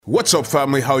What's up,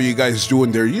 family? How you guys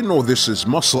doing there? You know this is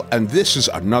Muscle, and this is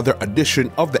another edition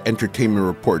of the Entertainment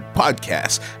Report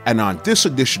podcast. And on this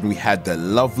edition, we had the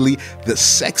lovely, the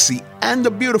sexy, and the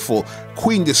beautiful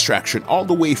Queen Distraction all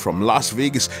the way from Las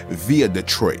Vegas via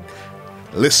Detroit.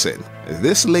 Listen,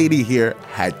 this lady here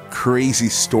had crazy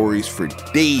stories for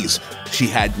days. She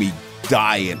had me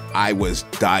dying. I was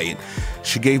dying.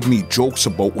 She gave me jokes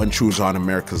about when she was on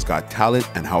America's Got Talent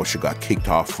and how she got kicked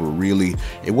off for really,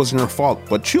 it wasn't her fault,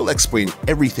 but she'll explain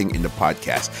everything in the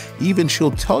podcast. Even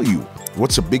she'll tell you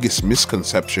what's the biggest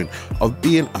misconception of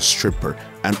being a stripper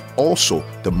and also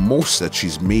the most that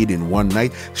she's made in one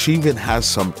night. She even has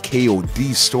some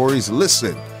KOD stories.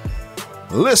 Listen,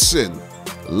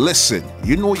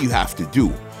 you know what you have to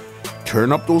do.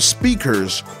 Turn up those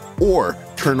speakers or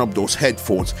turn up those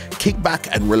headphones, kick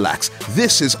back and relax.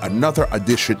 This is another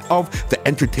edition of the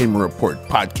Entertainment Report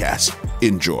podcast.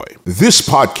 Enjoy. This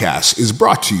podcast is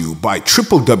brought to you by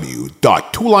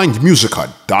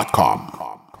www.twolinedmusichut.com.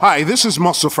 Hi, this is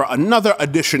Muscle for another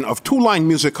edition of Two Line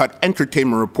Music Hut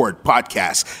Entertainment Report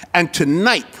podcast. And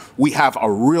tonight we have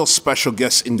a real special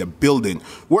guest in the building.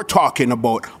 We're talking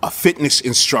about a fitness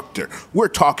instructor. We're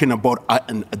talking about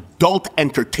an adult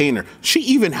entertainer. She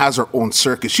even has her own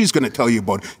circus. She's going to tell you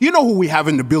about it. You know who we have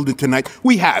in the building tonight?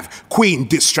 We have Queen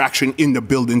Distraction in the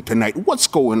building tonight. What's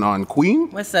going on, Queen?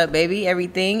 What's up, baby?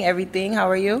 Everything. How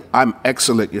are you? I'm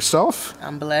excellent. Yourself?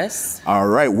 I'm blessed. All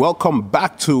right. Welcome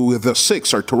back to the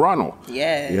Six, or Toronto.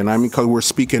 Yes. You know what I mean? Because we're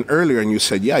speaking earlier and you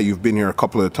said, yeah, you've been here a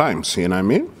couple of times. You know what I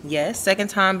mean? Yes. Second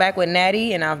time back with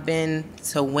Natty, and I've been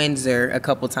to Windsor a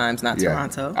couple times, not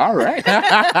Toronto. All right.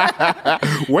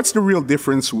 What's the real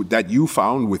difference that you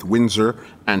found with Windsor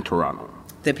and Toronto?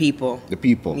 The people.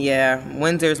 Yeah.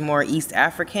 Windsor's more East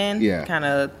African. Yeah. Kind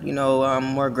of,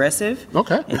 more aggressive.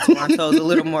 Okay. And Toronto's a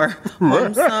little more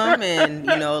wholesome and,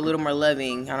 a little more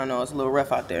loving. I don't know. It's a little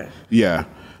rough out there. Yeah.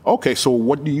 Okay. So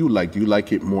what do you like? Do you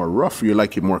like it more rough? Do you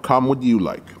like it more calm? What do you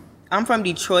like? I'm from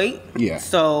Detroit. Yeah.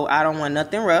 So I don't want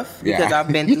nothing rough because I've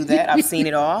been through that. I've seen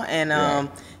it all. And, I'm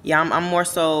more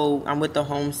so, I'm with the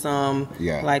wholesome.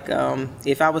 Yeah. Like,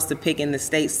 if I was to pick in the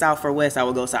states, south or west, I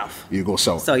would go south. You go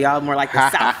south. So y'all more like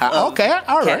the south of okay,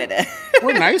 all right. Canada.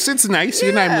 We're nice. It's nice.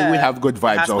 You know what I mean? We have good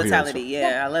vibes out here. Hospitality,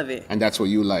 yeah, I love it. And that's what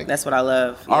you like. That's what I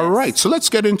love. Yes. All right. So let's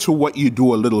get into what you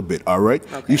do a little bit, all right?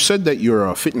 Okay. You said that you're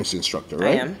a fitness instructor,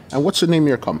 right? I am. And what's the name of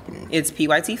your company? It's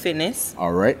PYT Fitness.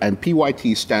 All right. And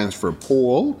PYT stands for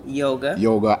Pole, Yoga,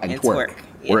 and Twerk.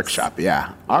 Yes. Workshop,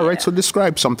 yeah. All right. So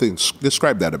describe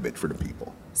that a bit for the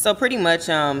people. So pretty much,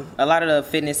 a lot of the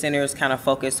fitness centers kind of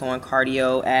focus on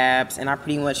cardio, abs, and I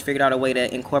pretty much figured out a way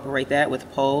to incorporate that with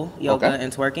pole, yoga,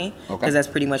 and twerking, because that's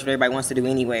pretty much what everybody wants to do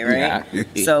anyway, right? Yeah.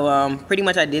 So pretty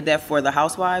much I did that for the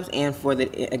housewives and for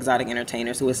the exotic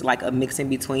entertainers. So it's like a mix in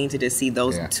between to just see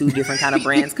those two different kind of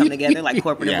brands come together, like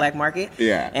corporate and black market.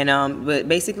 Yeah. And but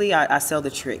basically, I sell the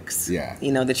tricks. Yeah.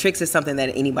 The tricks is something that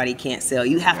anybody can't sell.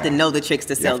 You have to know the tricks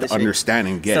to sell the tricks. Understand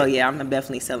and get. So yeah, I'm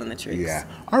definitely selling the tricks. Yeah.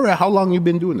 All right. How long you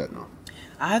been doing that now?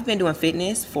 I've been doing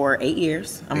fitness for 8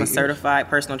 years. I'm a certified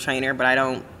personal trainer, but I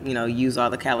don't, use all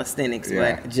the calisthenics.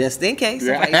 Yeah. But just in case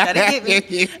somebody's trying to get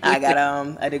me, I got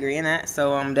a degree in that.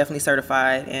 So I'm definitely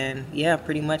certified. And yeah,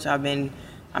 pretty much I wanted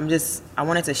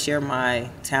to share my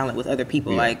talent with other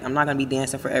people. Like, I'm not going to be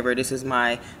dancing forever. This is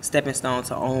my stepping stone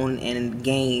to own and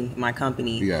gain my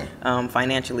company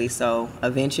financially. So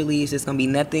eventually it's just going to be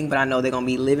nothing, but I know they're going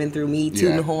to be living through me,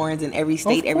 tooting the horns in every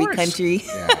state, every country.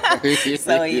 Yeah.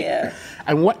 So yeah.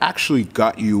 And what actually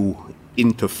got you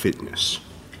into fitness?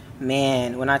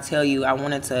 Man, when I tell you I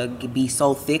wanted to be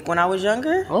so thick when I was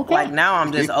younger, okay. Like now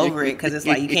I'm just over it because it's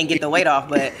like you can't get the weight off.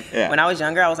 But when I was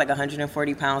younger, I was like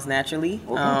 140 pounds naturally.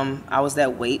 Okay. I was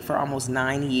that weight for almost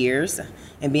 9 years.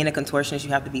 And being a contortionist,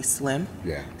 you have to be slim.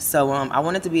 Yeah. So I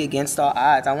wanted to be against all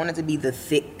odds. I wanted to be the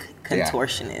thick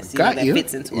contortionist, that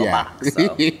fits into a box.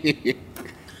 So.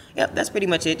 Yep, that's pretty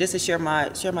much it. Just to share my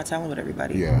talent with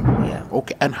everybody. Yeah.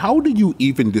 Okay. And how did you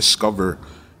even discover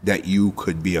that you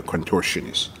could be a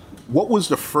contortionist? What was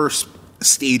the first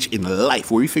stage in life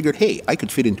where you figured, hey, I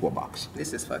could fit into a box?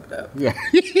 This is fucked up. Yeah.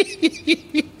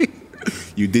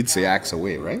 You did say axe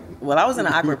away, right? Well, I was in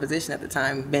an awkward position at the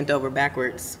time, bent over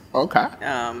backwards. Okay.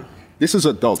 This is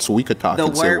adult, so we could talk. The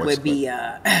word would be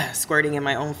squirting in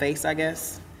my own face, I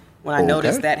guess. When I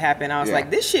noticed that happen, I was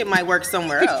like, this shit might work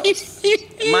somewhere else.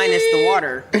 Minus the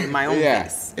water in my own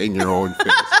face. In your own face.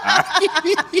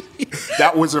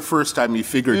 That was the first time you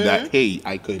figured that, hey,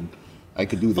 I could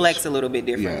do this. Flex a little bit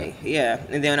differently. Yeah.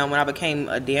 And then when I became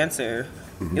a dancer,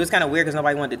 it was kind of weird because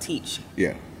nobody wanted to teach.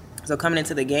 Yeah. So coming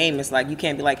into the game, it's like, you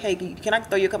can't be like, hey, can I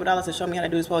throw you a couple dollars to show me how to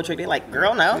do this pole trick? They're like,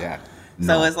 girl, no. Yeah.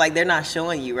 So it's like they're not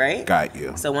showing you, right? Got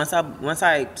you. So once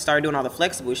I started doing all the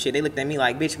flexible shit, they looked at me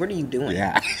like, bitch, what are you doing?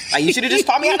 Yeah. Like, you should have just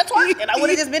taught me how to twerk, and I would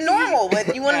have just been normal.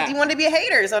 But you wanted to be a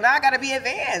hater, so now I got to be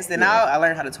advanced. And now I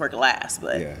learned how to twerk last.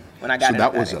 But when I got so it,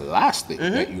 that was the last thing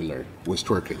that you learned was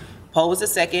twerking. Pole was the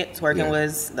second, twerking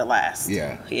was the last.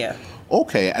 Yeah.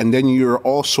 Okay, and then you're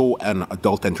also an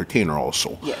adult entertainer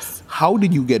also. Yes. How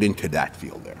did you get into that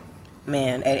field there?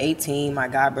 Man, at 18, my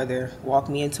godbrother walked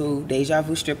me into Deja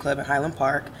Vu Strip Club in Highland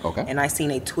Park. Okay. And I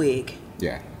seen a twig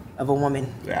of a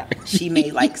woman. Yeah. She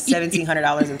made like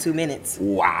 $1,700 in 2 minutes.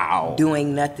 Wow.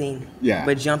 Doing nothing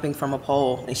but jumping from a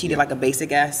pole. And she did like a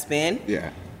basic ass spin.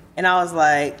 Yeah. And I was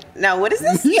like, now what is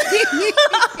this?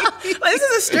 Like, this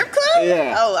is a strip club?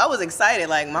 Yeah. Oh, I was excited.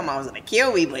 Like, my mom was going to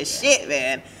kill me, but shit,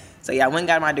 man. So yeah, I went and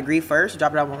got my degree first,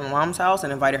 dropped it off at my mom's house,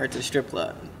 and invited her to the strip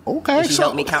club. Okay. And she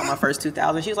helped me count my first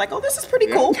 2,000. She was like, "Oh, this is pretty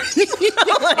cool."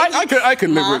 Like, I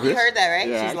can live with this. this. You heard that, right?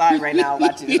 Yeah. She's live right now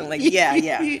watching it. I'm like,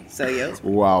 yeah. So yeah.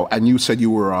 Wow. And you said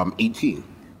you were 18.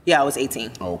 Yeah, I was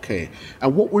 18. Okay.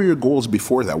 And what were your goals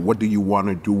before that? What did you want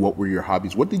to do? What were your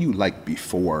hobbies? What did you like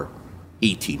before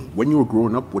 18? When you were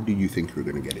growing up, what did you think you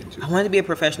were going to get into? I wanted to be a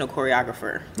professional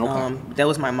choreographer. Okay. That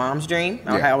was my mom's dream.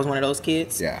 I was one of those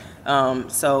kids. Yeah.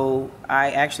 So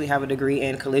I actually have a degree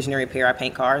in collision repair. I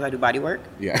paint cars. I do body work.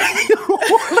 Yeah.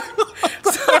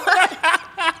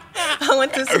 I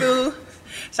went to school.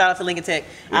 Shout out to Lincoln Tech.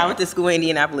 I went to school in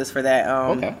Indianapolis for that.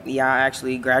 Yeah, I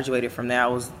actually graduated from that. I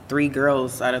was 3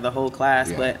 girls out of the whole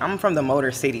class, but I'm from the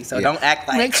Motor City, so don't act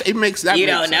like it makes that you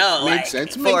makes don't sense. know. Makes like,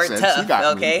 sense. For Makes sense. tough, You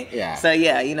got okay? Me. Yeah. So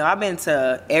yeah, I've been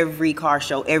to every car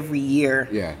show every year.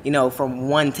 Yeah. From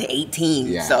 1 to 18.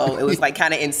 Yeah. So it was like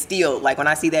kind of instilled. Like when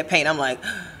I see that paint, I'm like,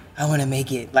 I want to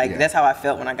make it. Like that's how I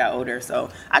felt when I got older. So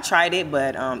I tried it,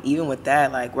 but even with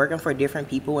that, like working for different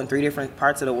people in 3 different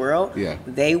parts of the world,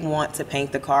 they want to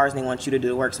paint the cars and they want you to do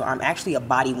the work. So I'm actually a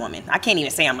body woman. I can't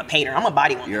even say I'm a painter. I'm a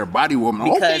body woman. You're a body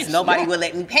woman. Because nobody would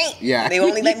let me paint. Yeah. They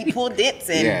only let me pull dips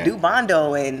and do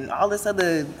bondo and all this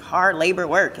other hard labor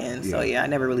work. And so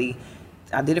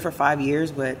I did it for 5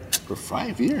 years, but for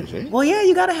 5 years, eh? Well,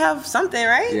 you got to have something,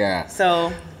 right? Yeah.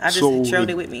 So I just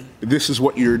trailed it with me. This is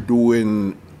what you're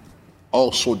doing.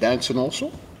 Also dancing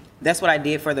also? That's what I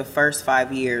did for the first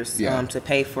 5 years to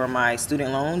pay for my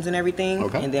student loans and everything.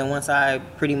 Okay. And then once I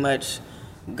pretty much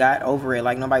got over it,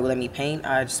 like nobody would let me paint,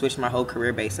 I switched my whole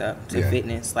career base up to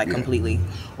fitness, like completely.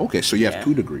 Okay, so you have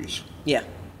 2 degrees. Yeah.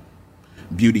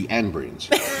 Beauty and brains.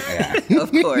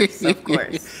 Of course.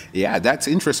 Yeah, that's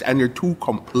interesting. And you're 2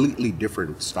 completely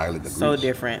different style of degrees. So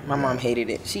different. My mom hated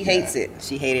it. She hates it.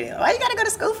 She hated it. Why you gotta go to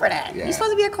school for that? Yeah. You're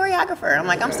supposed to be a choreographer. I'm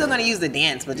like, I'm still gonna use the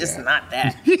dance, but just not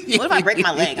that. What if I break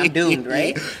my leg? I'm doomed,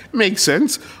 right? Makes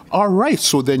sense. All right.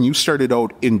 So then you started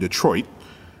out in Detroit.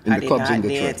 I did not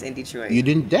dance in Detroit. You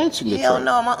didn't dance in Detroit? Hell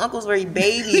no, my uncles were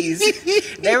babies.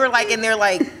 They were like in their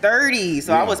like 30s,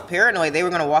 so I was paranoid. They were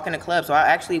gonna walk in the club. So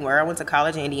where I went to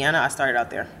college in Indiana, I started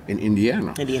out there. In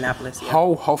Indiana? Indianapolis, yeah.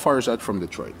 How far is that from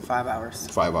Detroit? 5 hours.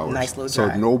 5 hours. Nice little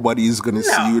drive. So nobody's gonna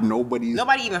see you,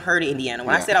 Nobody even heard of Indiana.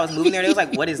 When I said I was moving there, they was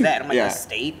like, what is that? I'm like, a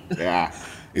state? Yeah.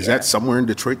 Is that somewhere in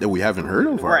Detroit that we haven't heard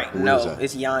of? Right. No,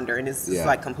 it's yonder. And it's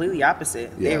like completely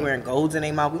opposite. They're wearing golds in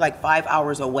their mouth. We're like 5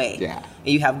 hours away. Yeah. And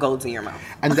you have golds in your mouth.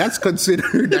 And that's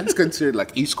considered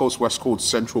like East Coast, West Coast,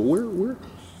 Central. Where?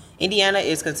 Indiana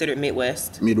is considered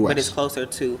Midwest. But it's closer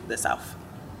to the South.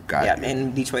 Got it.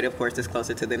 And Detroit, of course, is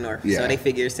closer to the north. Yeah. So they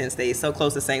figure since they're so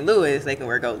close to St. Louis, they can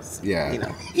wear golds. Yeah.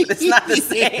 It's not the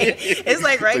same. It's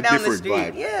like right down the street.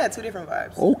 Vibe. Yeah, 2 different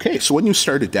vibes. Okay, so when you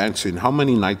started dancing, how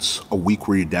many nights a week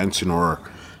were you dancing, or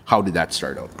how did that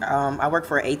start out? I worked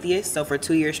for Atheist, so for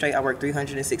 2 years straight, I worked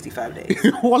 365 days.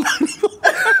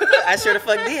 I sure the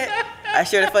fuck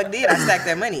did. I stacked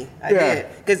that money. I did.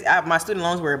 Because my student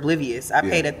loans were oblivious. I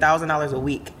paid $1,000 a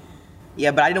week.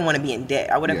 Yeah, but I didn't want to be in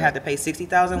debt. I would have had to pay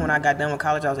 $60,000 when I got done with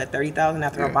college. I was at $30,000.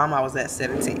 After Obama, I was at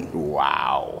 $17,000.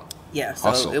 Wow. Yeah,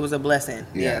 so it was a blessing.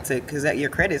 Because your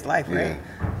credit's life, right?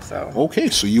 So okay,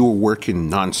 so you were working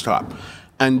nonstop,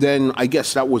 and then I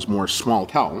guess that was more small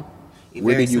town.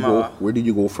 Where did you go? Where did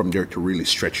you go from there to really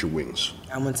stretch your wings?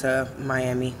 I went to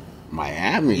Miami.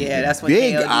 Miami. Yeah, that's when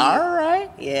big. KOD. All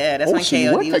right. Yeah, that's when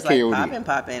KOD was like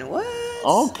popping. What?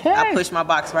 Okay. I pushed my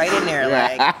box right in there.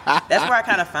 Like that's where I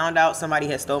kind of found out somebody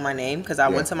had stole my name because I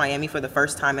went to Miami for the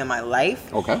first time in my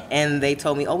life. Okay. And they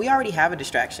told me, "Oh, we already have a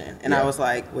distraction," and I was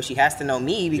like, "Well, she has to know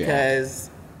me because."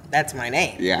 That's my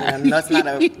name. Yeah.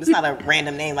 It's not a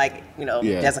random name like,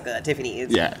 Jessica, Tiffany.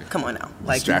 It's, come on now.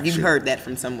 Like, you've heard that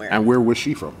from somewhere. And where was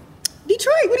she from?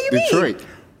 Detroit. What do you mean? Detroit.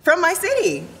 From my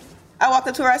city. I walked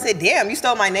up to her. I said, "Damn, you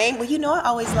stole my name." Well, you know, I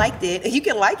always liked it. You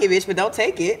can like it, bitch, but don't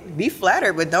take it. Be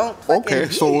flattered, but don't. Okay,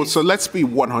 so let's be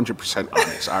 100%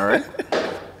 honest. All right.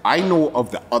 I know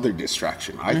of the other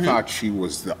distraction. I thought she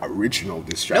was the original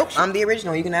distraction. Nope, I'm the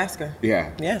original. You can ask her. Yeah.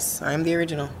 Yes, I am the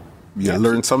original. You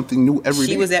learn something new every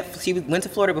day. She went to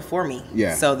Florida before me.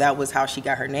 Yeah. So that was how she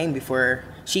got her name before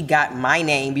she got my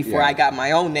name before I got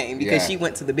my own name because she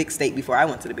went to the big state before I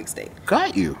went to the big state.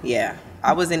 Got you. Yeah.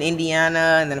 I was in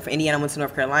Indiana, and then from Indiana I went to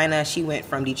North Carolina. She went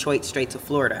from Detroit straight to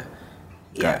Florida.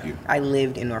 Got you. I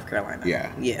lived in North Carolina.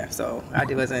 Yeah. Yeah. So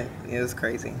it was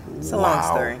crazy. It's a long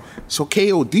story. So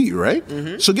KOD, right?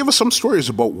 So give us some stories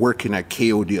about working at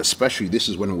KOD, especially this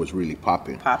is when it was really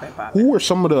popping. Popping. Who were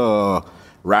some of the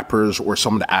rappers or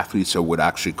some of the athletes that would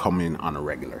actually come in on a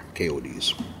regular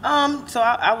KODs? So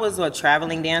I was a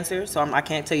traveling dancer, so I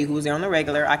can't tell you who was there on the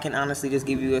regular. I can honestly just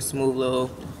give you a smooth little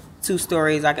 2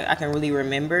 stories I can really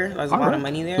remember. There's a lot of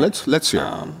money there. Let's hear.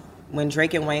 When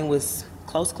Drake and Wayne was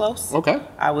close. Okay.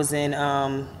 I was in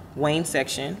Wayne's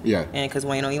section. Yeah. And because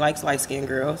Wayne only likes light-skinned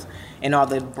girls, and all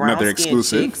the brown-skinned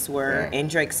chicks were in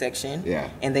Drake's section. Yeah.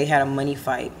 And they had a money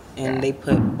fight, and they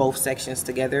put both sections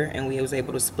together, and we was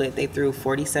able to split. They threw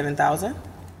 $47,000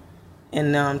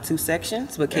 in 2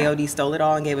 sections, but KOD stole it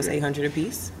all and gave us $800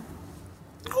 apiece.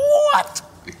 What?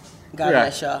 God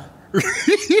bless y'all.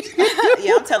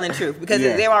 Yeah, I'm telling the truth because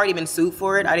they've already been sued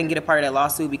for it. I didn't get a part of that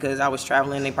lawsuit because I was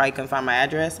traveling. They probably couldn't find my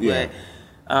address, but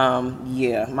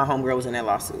my homegirl was in that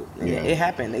lawsuit. Yeah. It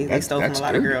happened. They stole from a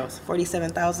lot of girls.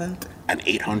 $47,000. And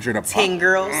 800 a pop. 10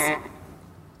 girls.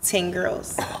 10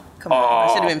 girls. Come on,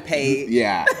 I should have been paid.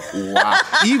 Yeah. Wow.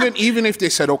 even if they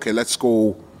said, okay, let's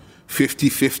go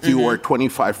 50-50 or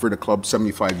 25 for the club,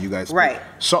 75 you guys. Right.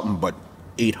 Something, but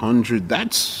 800,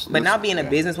 that's... But now being a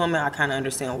businesswoman, I kind of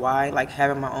understand why. Like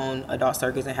having my own adult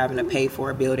circus and having to pay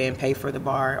for a building, pay for the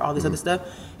bar, all this other stuff.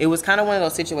 It was kind of one of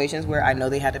those situations where I know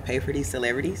they had to pay for these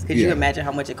celebrities. Could you imagine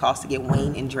how much it costs to get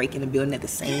Wayne and Drake in the building at the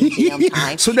same damn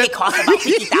time? So it cost about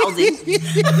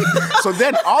 $50,000. So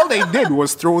then all they did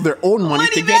was throw their own money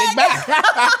to get it back.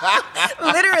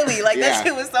 Literally, like that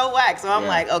shit was so whack. So I'm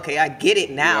like, okay, I get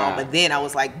it now. But then I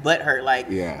was like, butthurt. Like,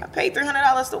 I paid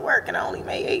 $300 to work and I only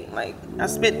made $8. Like, I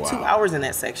spent 2 hours in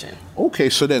that section. Okay,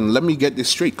 so then let me get this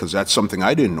straight because that's something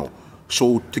I didn't know.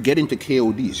 So to get into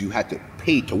KODs, you had to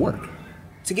pay to work.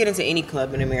 To get into any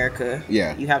club in America,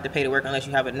 you have to pay to work unless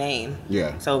you have a name.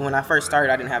 Yeah. So when I first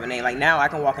started, I didn't have a name. Like now, I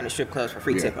can walk into strip clubs for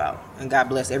free tip out, and God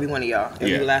bless every one of y'all,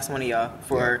 every last one of y'all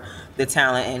for the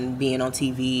talent and being on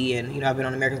TV. And I've been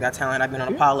on America's Got Talent. I've been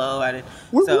on Apollo.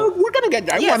 We're gonna get.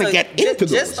 I want to get into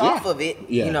those. Just off of it,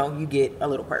 you get a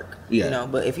little perk.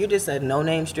 But if you're just a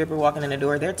no-name stripper walking in the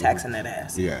door, they're taxing that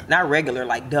ass. Yeah. Not regular,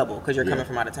 like double, because you're coming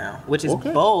from out of town, which is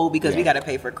bold because we got to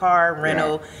pay for car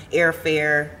rental,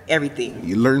 airfare,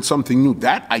 everything. You learn something new.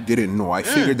 That I didn't know. I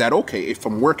figured that, okay, if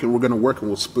I'm working, we're going to work and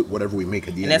we'll split whatever we make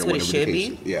at the end. And that's what it should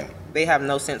be. Yeah. They have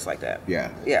no sense like that.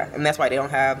 Yeah. Yeah. And that's why they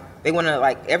want to,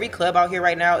 like, every club out here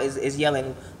right now is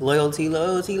yelling loyalty,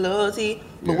 loyalty, loyalty.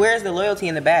 But where's the loyalty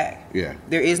in the bag? Yeah.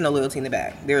 There is no loyalty in the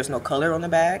bag. There is no color on the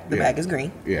bag. The bag is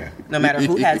green. Yeah. No matter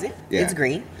who has it, it's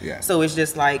green. Yeah. So it's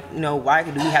just like, why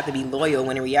do we have to be loyal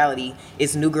when in reality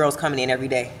it's new girls coming in every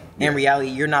day? In reality,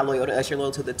 you're not loyal to us. You're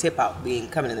loyal to the tip out being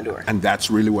coming in the door. And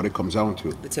that's really what it comes down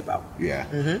to. The tip out. Yeah.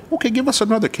 Mm-hmm. Okay, give us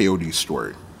another KOD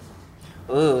story.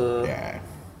 Yeah.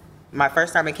 My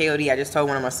first time at KOD, I just told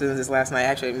one of my students this last night.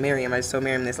 Actually, Miriam. I just told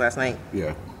Miriam this last night.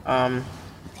 Yeah.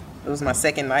 It was my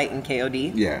second night in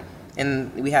KOD. Yeah.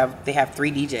 And they have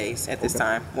 3 DJs at this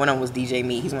time. One of them was DJ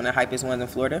Me. He's one of the hypest ones in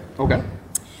Florida. Okay.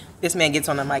 This man gets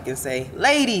on the mic and say,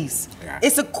 "Ladies,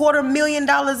 it's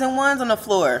 $250,000 in ones on the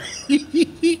floor."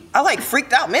 I like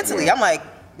freaked out mentally. I'm like,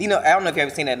 I don't know if you ever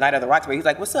seen that Night of the Rocks where he's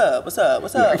like, "What's up? What's up?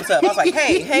 What's up? What's up?" I was like,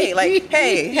 "Hey, like,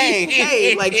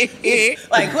 hey,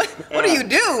 like, what do you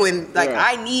do?" And like,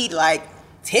 I need like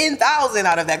 10,000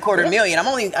 out of that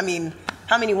 $250,000.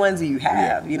 How many ones do you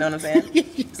have? You know what I'm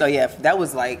saying? So yeah, that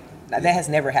was like. That has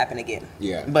never happened again.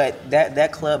 Yeah. But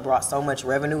that club brought so much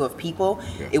revenue of people.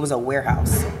 Yeah. It was a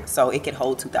warehouse, so it could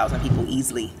hold 2,000 people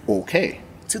easily. Okay.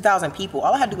 2,000 people.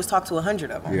 All I had to do was talk to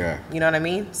 100 of them. Yeah. You know what I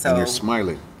mean? So. And you're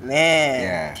smiling. Man.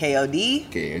 Yeah.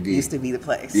 KOD used to be the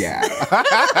place. Yeah.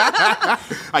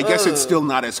 I guess it's still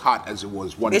not as hot as it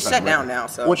was one time. It's shut down now.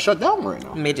 So. What's shut down right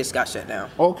now? It just got shut down.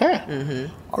 Okay.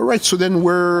 Mm-hmm. All right. So then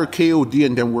we're KOD,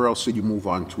 and then where else did you move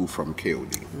on to from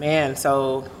KOD? Man,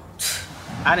 so.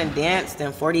 I done danced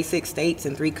in 46 states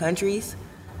and 3 countries.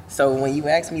 So when you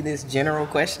ask me this general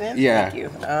question, thank you.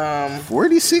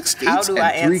 46 states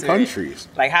and 3 countries.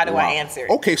 Like, how do I answer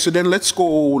it? Okay, so then let's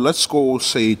go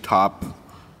say top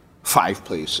 5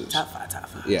 places. Top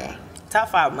 5. Yeah. top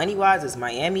 5 money wise is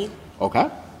Miami, Okay.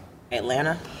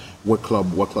 Atlanta. What club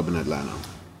in Atlanta?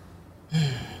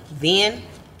 Then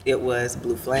it was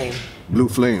Blue Flame Blue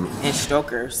Flame. and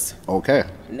Strokers. Okay.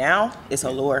 Now it's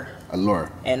Allure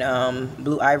Allure. and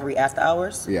Blue Ivory After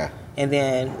Hours. Yeah. And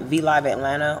then V Live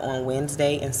Atlanta on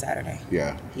Wednesday and Saturday.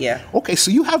 Yeah. Yeah. Okay,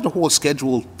 so you have the whole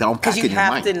schedule down pat Because in you your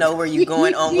have mind. to know where you're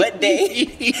going on what day.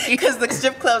 Because the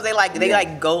strip clubs, they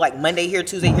go like Monday here,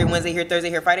 Tuesday here, Wednesday here, Thursday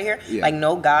here, Friday here. Yeah. Like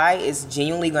no guy is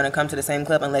genuinely going to come to the same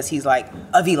club unless he's like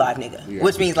a V Live nigga. Yeah.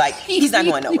 Which means like he's not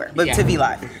going nowhere, but Yeah. to V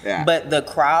Live. Yeah. But the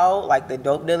crowd, like the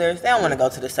dope dealers, they don't want to go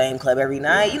to the same club every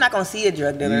night. You're not going to see a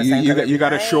drug dealer in the same club every You got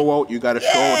to night. show out. You got to show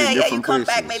out in different you come places.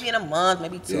 back maybe in a month,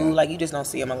 maybe 2. Yeah. Like you just don't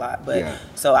see them a lot. But Yeah.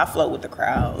 so I float with the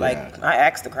crowd. Like Yeah. I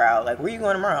ask the crowd, like, where you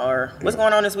going tomorrow, or what's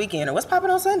going on this weekend, or what's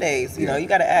popping on Sundays. You know, you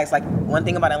got to ask. Like one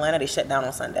thing about Atlanta, they shut down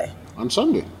on Sunday. On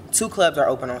Sunday. 2 clubs are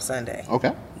open on Sunday,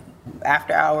 Okay.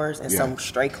 After Hours and Yeah. some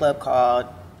straight club called.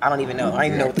 I don't even know. I don't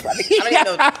even know what the club.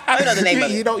 I don't even know the name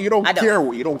of it. You don't I care.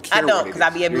 You don't care. I don't, what it because I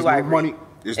be at is. Blue There's no Ivory. money.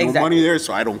 There's no Exactly. money there,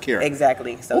 so I don't care.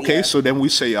 Exactly. So Okay, yeah. so then we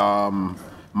say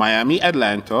Miami,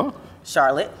 Atlanta.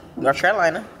 Charlotte, North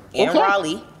Carolina, and Okay.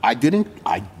 Raleigh. I did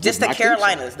Just the not think so.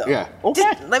 Carolinas, though. Yeah. Okay.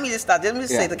 Let me just stop. Let me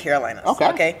just Yeah. say the Carolinas.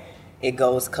 Okay. It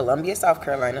goes Columbia, South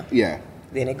Carolina. Yeah.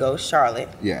 Then it goes Charlotte.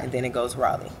 Yeah. And then it goes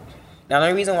Raleigh. Now, the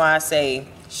only reason why I say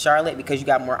Charlotte, because you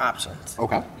got more options.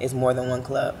 Okay. It's more than one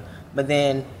club. But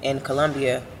then in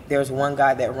Columbia, there's one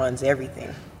guy that runs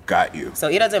everything. Got you. So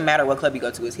it doesn't matter what club you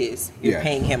go to, it's his. You're Yeah.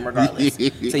 paying him regardless.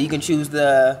 So you can choose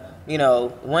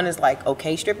one is like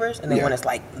okay strippers, and then Yeah. one is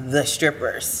like the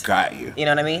strippers. Got you. You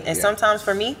know what I mean? And Yeah. sometimes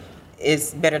for me,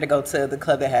 it's better to go to the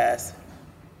club that has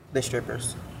the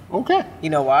strippers. Okay. You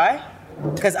know why?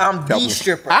 Because I'm Tell the me.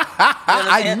 stripper. You know what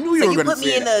I'm I saying? knew you so were you gonna put me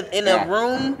say in that. a Yeah.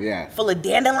 room Yeah. full of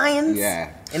dandelions. Yeah.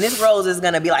 And this rose is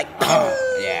gonna be like,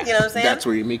 Yeah. you know what I'm saying? That's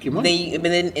where you make your money.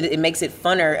 Then it makes it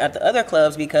funner at the other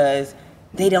clubs because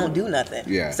they don't do nothing.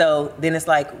 Yeah. So then it's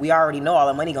like we already know all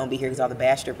the money gonna be here because all the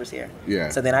bad strippers here. Yeah.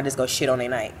 So then I just go shit on their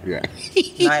night. Yeah.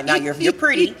 Now you're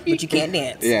pretty, but you can't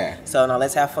dance. Yeah. So no,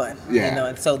 let's have fun. Yeah. You know,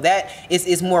 and so that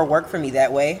is more work for me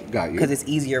that way. Got you. Because it's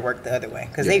easier work the other way.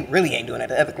 Because Yeah. they really ain't doing it at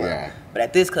the other club. Yeah. But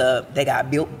at this club, they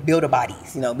got builder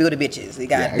bodies. You know, builder bitches. They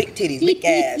got Yeah. big titties, big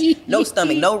ass, no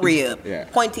stomach, no rib, Yeah.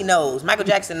 pointy nose, Michael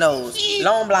Jackson nose,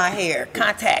 long blonde hair,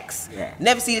 contacts. Yeah.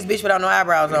 Never see this bitch without no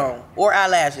eyebrows on or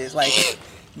eyelashes. Like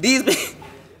these.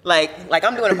 Like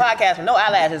I'm doing a podcast with no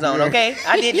eyelashes on, okay?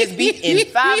 I did this beat in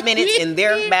 5 minutes in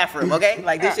their bathroom, okay?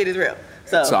 Like this shit is real.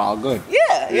 So It's all good.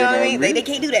 yeah, you know what I mean? mean? They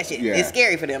can't do that shit. Yeah. It's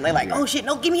scary for them. They're like, Yeah. oh shit,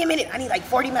 no, give me a minute. I need like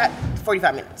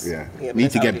 45 minutes. Yeah. but Need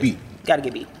that's to how get it is. beat. Gotta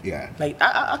get beat. Yeah. Like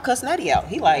I cuss Natty out.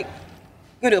 He like,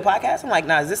 you gonna do a podcast? I'm like,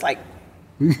 nah, is this like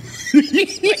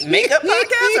makeup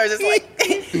podcast or is this like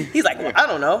he's like, well, I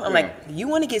don't know. I'm like, you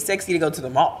want to get sexy to go to the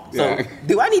mall. So Yeah.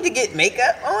 do I need to get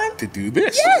makeup on? To do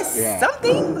this. Yes, Yeah.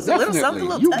 something. A little Definitely. something, a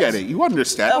little You touch. get it. You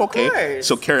understand. Of Okay. course.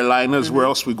 So Carolinas, where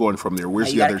else we going from there? Where's Now,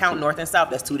 the you gotta other count two? North and South.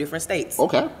 That's 2 different states.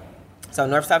 Okay. So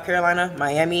North, South Carolina,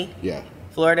 Miami, Yeah.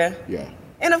 Florida, Yeah.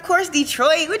 and of course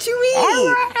Detroit. What you mean? All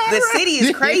right, all the right. city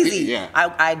is crazy. Yeah.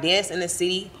 I danced in the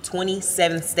city,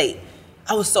 27th state.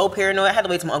 I was so paranoid. I had to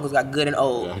wait till my uncles got good and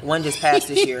old. Yeah. One just passed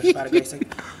this year by the grace of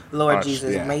Lord Gosh,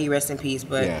 Jesus. yeah. May he rest in peace.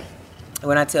 But Yeah.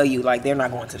 when I tell you, like, they're not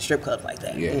going to the strip clubs like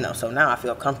that. Yeah. You know, so now I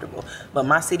feel comfortable. But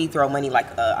my city throw money like,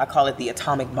 I call it the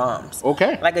atomic bombs.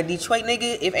 Okay. Like a Detroit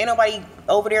nigga, if ain't nobody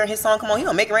over there in his song, come on, he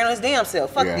gonna make it rain on his damn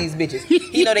self. Fuck Yeah. these bitches.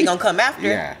 You know they gonna come after.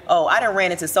 Yeah. Oh, I done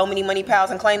ran into so many money pals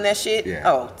and claimed that shit. Yeah.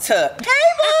 Oh, hey, boo.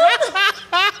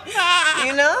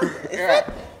 You know? Yeah.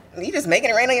 You just making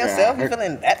it rain on yourself. Yeah. You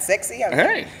feeling that sexy?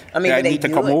 Hey. I mean, I but they need to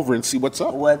do come it. over and see what's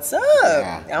up. What's up?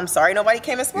 Yeah. I'm sorry nobody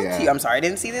came and spoke Yeah. to you. I'm sorry I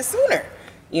didn't see this sooner.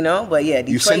 You know, but yeah, Detroit.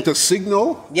 You sent a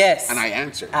signal. Yes. And I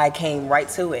answered. I came right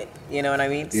to it. You know what I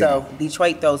mean? Yeah. So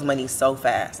Detroit throws money so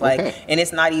fast. Like, Okay. and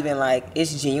it's not even like,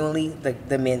 it's genuinely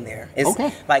the men there. It's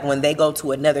Okay. like when they go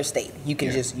to another state, you can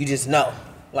Yeah. you just know.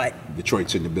 Like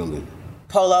Detroit's in the building.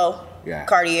 Polo, Yeah.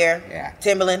 Cartier, Yeah.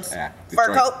 Timberlands, Yeah. fur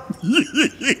Detroit. coat.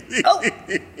 Oh,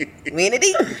 we in the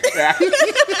deep. Yeah.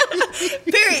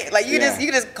 Period. Like you Yeah.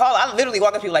 can just call. I literally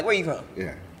walk up to you like, where you from?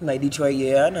 Yeah. Like Detroit.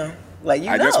 Yeah, I know. Like you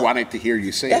I know. just wanted to hear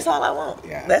you say That's it. all I want.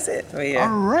 Yeah. That's it. But yeah. All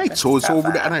right. That's So it's top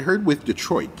over there. five. And I heard with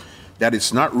Detroit that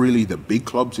it's not really the big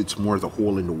clubs, it's more the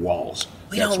hole in the walls.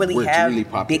 We That's don't really where it's have really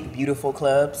popular. big, beautiful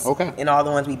clubs. Okay. And all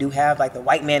the ones we do have, like the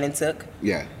White Man and Took.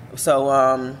 Yeah.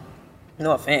 So,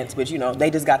 no offense, but you know,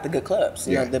 they just got the good clubs,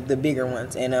 you Yeah. know, the bigger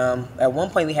ones. And at one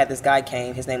point we had this guy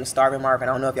came, his name was Starvin Marvin.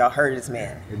 I don't know if y'all heard of this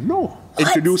man. No.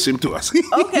 Introduce him to us.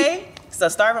 Okay. So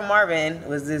Starvin Marvin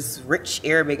was this rich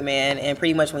Arabic man, and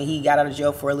pretty much when he got out of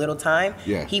jail for a little time,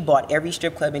 he bought every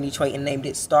strip club in Detroit and named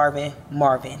it Starvin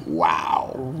Marvin.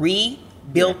 Wow.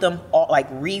 Rebuilt them all, like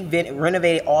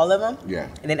renovated all of them. Yeah.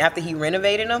 And then after he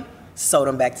renovated them, sold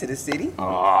them back to the city.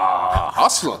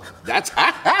 Hustler. That's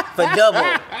for double,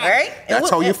 right? That's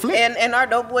how you flip. And our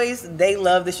dope boys, they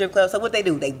love the strip club. So what they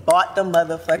do, they bought the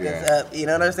motherfuckers up. You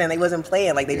know what I'm saying? They wasn't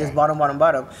playing. Like, they just bought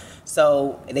them.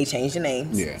 So they changed the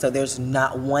names. Yeah. So there's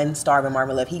not one Starvin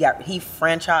Marvin left. He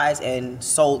franchised and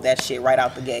sold that shit right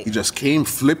out the gate. He just came,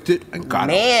 flipped it, and got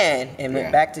it. And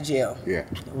went back to jail. Yeah.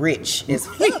 Rich as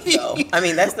fuck, though. I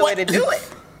mean, that's the way to do it.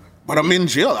 But I'm in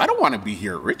jail. I don't want to be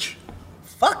here rich.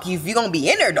 Fuck you if you're gonna be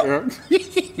in there though.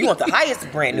 You want the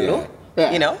highest brand noodle.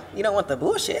 You know, you don't want the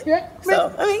bullshit.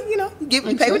 So I mean,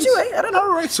 you pay what you ain't. I don't know.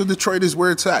 All right, so Detroit is where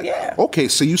it's at. Yeah. Okay,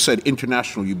 so you said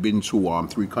international. You've been to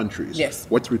 3 countries. Yes.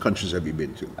 What 3 countries have you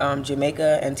been to?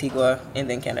 Jamaica, Antigua, and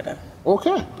then Canada.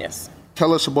 Okay. Yes.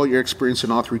 Tell us about your experience in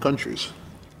all 3 countries.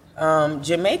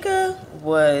 Jamaica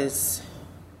was.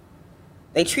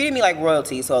 They treated me like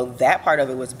royalty, so that part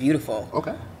of it was beautiful.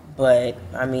 Okay. But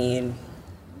I mean,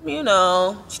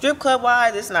 strip club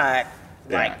wise, it's not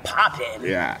like popping.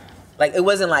 Yeah. Like, it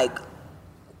wasn't like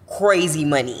crazy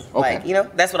money. Okay.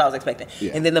 Like, that's what I was expecting.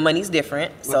 Yeah. And then the money's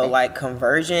different. So like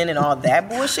conversion and all that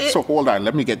bullshit. So hold on,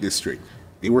 let me get this straight.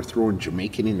 They were throwing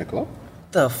Jamaican in the club?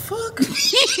 The fuck?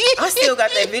 I still got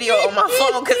that video on my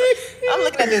phone because I'm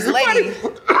looking at this lady.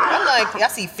 I'm like, I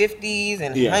see 50s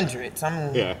and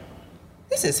 100s.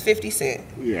 This is 50 cents.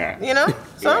 Yeah.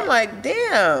 So I'm like,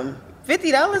 damn.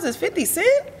 $50 is 50 cents?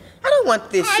 I don't want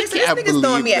this shit. So this nigga's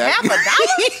throwing me $50.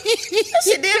 That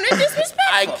shit damn near disrespectful.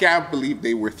 I can't believe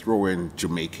they were throwing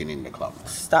Jamaican in the club.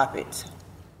 Stop it.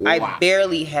 Wow. I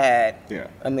barely had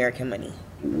American money.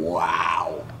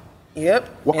 Wow. Yep.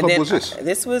 What club was this?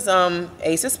 This was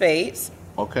Ace of Spades.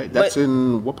 Okay. That's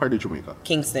in what part of Jamaica?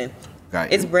 Kingston.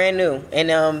 It's brand new,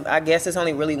 and I guess it's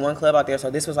only really one club out there. So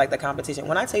this was like the competition.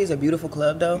 When I tell you it's a beautiful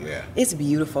club, though, it's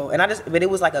beautiful. And but it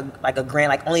was like a grand,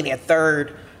 like only their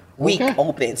 3rd week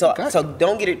open. So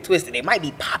don't get it twisted. It might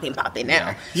be popping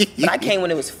now. But I came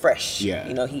when it was fresh.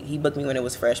 Yeah. He booked me when it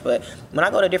was fresh. But when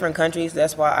I go to different countries,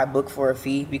 that's why I book for a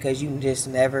fee, because you just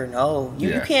never know.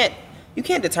 You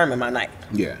can't determine my night.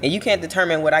 Yeah. And you can't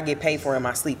determine what I get paid for in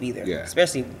my sleep either. Yeah.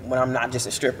 Especially when I'm not just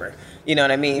a stripper. You know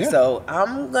what I mean? Yeah. So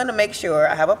I'm going to make sure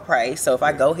I have a price. So if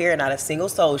I go here and not a single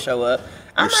soul show up,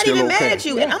 I'm not even mad at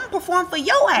you. And I'm going to perform for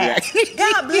your ass.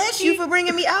 God bless you for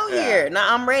bringing me out here.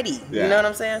 Now I'm ready. You know what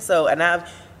I'm saying? So, and I've,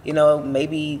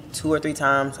 maybe 2 or 3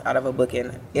 times out of a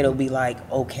booking, it'll be like,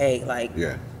 okay, like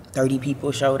 30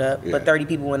 people showed up, but 30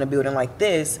 people in a building like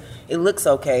this, it looks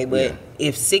okay, but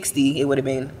if 60, it would have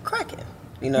been cracking,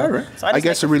 All right. So I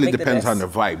guess it really depends on the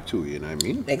vibe too, you know what I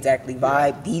mean? Exactly,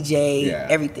 vibe, DJ,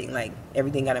 everything, like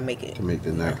everything got to make it. To make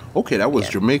it there. Okay, that was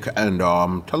Jamaica, and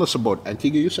tell us about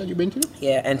Antigua. You said you've been to?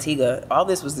 Yeah, Antigua. All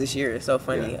this was this year. It's so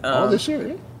funny. All this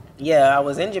year, Yeah, I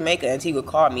was in Jamaica. Antigua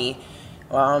called me.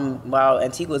 While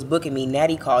Antigua was booking me,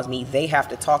 Natty calls me. They have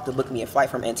to talk to book me a flight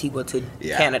from Antigua to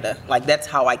Canada. Like, that's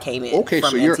how I came in. Okay,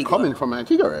 so you're coming from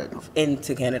Antigua right now?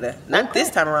 Into Canada. Not this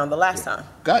time around, the last time.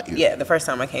 Got you. Yeah, the first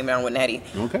time I came down with Natty.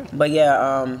 Okay. But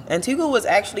Antigua was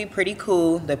actually pretty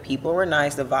cool. The people were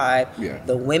nice, the vibe. Yeah.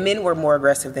 The women were more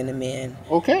aggressive than the men.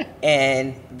 Okay.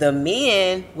 And the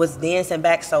men was dancing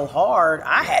back so hard,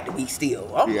 I had to be still.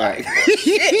 I'm like,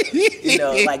 shit.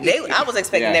 I was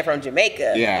expecting that from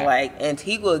Jamaica. Yeah. Like,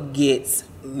 Antigua gets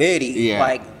litty. Yeah.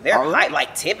 Like, they're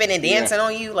like tipping and dancing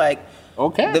on you. Like,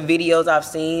 the videos I've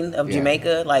seen of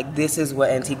Jamaica, like, this is what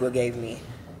Antigua gave me.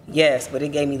 Yes, but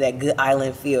it gave me that good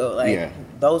island feel. Like,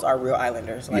 those are real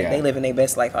islanders. Like, they living their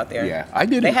best life out there. Yeah, I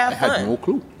didn't. They have fun. I had no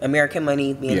clue. American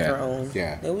money being thrown.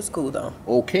 Yeah. It was cool, though.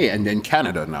 Okay, and then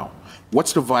Canada now.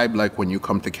 What's the vibe like when you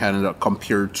come to Canada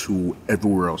compared to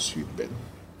everywhere else you've been?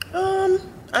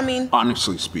 I mean,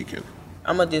 honestly speaking,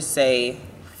 I'm going to just say,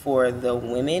 for the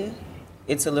women,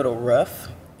 it's a little rough.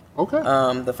 Okay.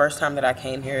 The first time that I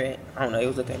came here, I don't know, it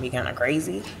was looking at me kind of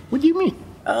crazy. What do you mean?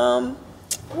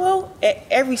 Well,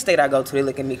 every state I go to, they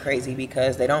look at me crazy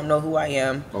because they don't know who I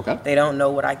am. Okay. They don't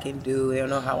know what I can do. They don't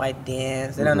know how I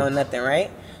dance. They don't know nothing, right?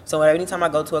 So anytime I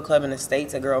go to a club in the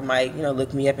States, a girl might,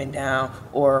 look me up and down,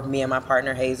 or me and my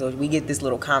partner Hazel, we get this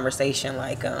little conversation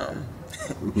like, I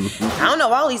don't know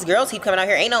why all these girls keep coming out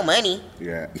here. Ain't no money.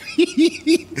 Yeah.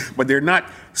 But they're not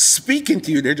speaking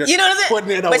to you. They're just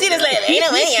putting it out. But she just like, ain't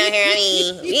no money out here. I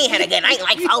mean, we ain't had a good night in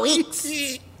like 4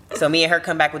 weeks. So me and her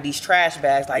come back with these trash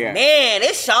bags like, man,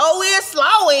 this show is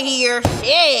slow in here.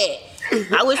 Shit.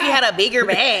 I wish we had a bigger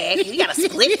bag. We gotta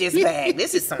split this bag.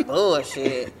 This is some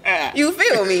bullshit. You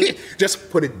feel me? Just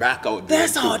put it back out there.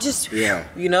 That's all. Just,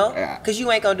 you know? Because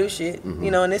you ain't gonna do shit.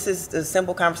 You know, and this is a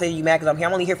simple conversation. You mad because I'm here.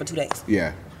 I'm only here for 2 days.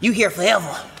 Yeah. You here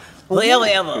forever. Forever,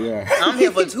 ever. Yeah. I'm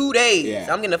here for 2 days.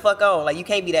 Yeah. I'm getting the fuck on. Like, you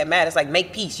can't be that mad. It's like,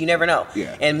 make peace. You never know.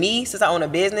 Yeah. And me, since I own a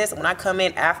business, when I come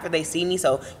in after they see me,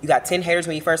 so you got 10 haters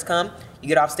when you first come, you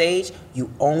get off stage, you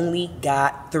only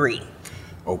got 3.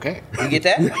 Okay. You get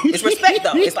that? It's respect,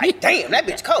 though. It's like, damn, that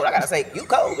bitch cold. I gotta say, you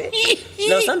cold, bitch. You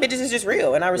know, some bitches is just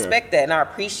real, and I respect that, and I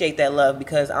appreciate that love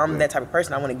because I'm that type of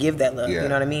person. I want to give that love. You know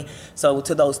what I mean? So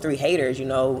to those 3 haters, you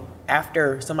know,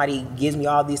 after somebody gives me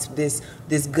all this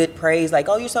good praise, like,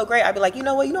 oh, you're so great, I'd be like, you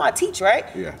know what? You know I teach, right?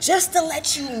 Yeah. Just to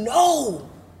let you know.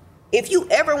 If you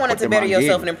ever wanted to better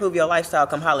yourself and improve your lifestyle,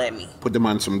 come holler at me. Put them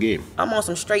on some game. I'm on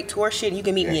some straight tour shit, and you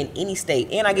can meet me in any state.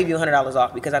 And I give you $100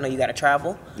 off because I know you got to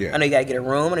travel. I know you got to get a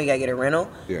room. I know you got to get a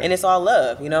rental. And it's all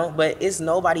love, you know? But it's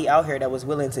nobody out here that was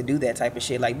willing to do that type of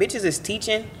shit. Like, bitches is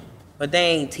teaching, but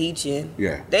they ain't teaching.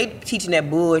 They teaching that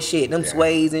bullshit, them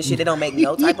sways and shit. They don't make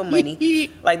no type of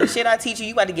money. Like, the shit I teach you,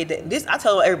 you got to get that. This, I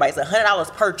tell everybody, it's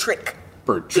 $100 per trick.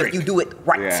 If you do it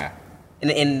right.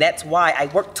 And that's why I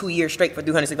worked 2 years straight for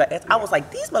 365. I was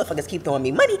like, these motherfuckers keep throwing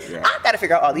me money. I gotta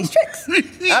figure out all these tricks.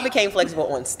 I became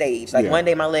flexible on stage. Like one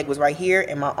day my leg was right here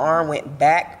and my arm went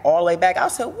back, all the way back. I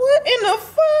said, what in the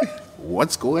fuck?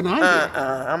 What's going on?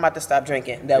 I'm about to stop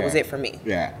drinking. That was it for me.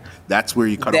 That's where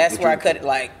you cut it. That's where I cut it.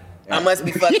 Like, I must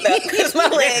be fucked up because my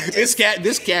leg.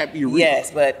 This can't be real.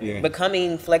 Yes, but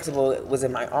becoming flexible was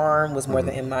in my arm, was more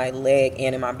than in my leg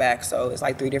and in my back. So it's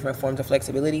like 3 different forms of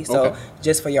flexibility. So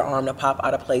just for your arm to pop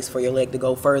out of place, for your leg to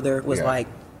go further, was like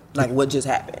what just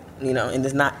happened, you know, and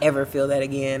does not ever feel that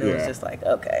again. It was just like,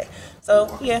 okay.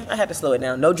 So I had to slow it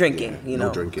down. No drinking, you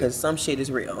know, because some shit is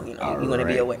real, you know. You want to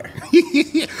be aware.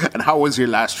 And how was your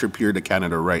last trip here to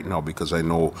Canada right now? Because I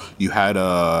know you had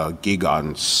a gig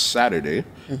on Saturday,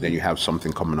 then you have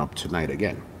something coming up tonight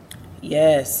again.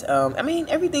 Yes. I mean,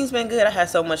 everything's been good. I had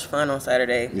so much fun on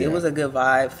Saturday. It was a good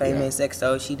vibe. Famous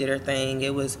XO, she did her thing.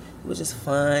 It was just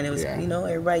fun. It was, you know,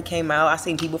 everybody came out. I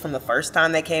seen people from the first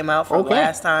time they came out from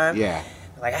last time.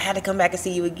 Like, I had to come back and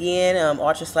see you again.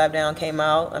 Ultra Slapdown came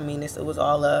out. I mean, it was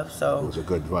all love. So it was a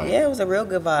good vibe. Yeah, it was a real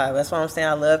good vibe. That's why I'm saying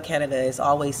I love Canada. It's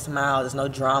always smile. There's no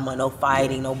drama, no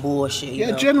fighting, no bullshit. You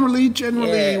know?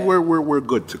 Generally, we're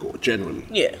good to go. Generally.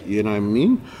 You know what I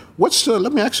mean?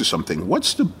 Let me ask you something.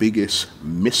 What's the biggest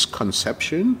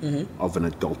misconception of an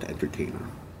adult entertainer?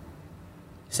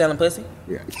 Selling pussy?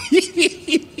 Yeah.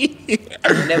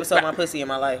 I've never sold my pussy in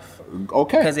my life.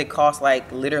 Okay. Because it costs like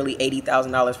literally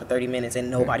 $80,000 for 30 minutes and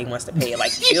nobody wants to pay it,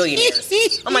 like billionaires.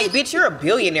 I'm like, bitch, you're a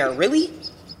billionaire, really?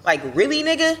 Like, really,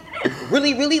 nigga?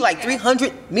 Really? Like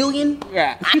 300 million?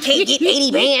 Yeah. I can't get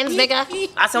 80 bands, nigga.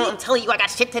 I'm telling you, I got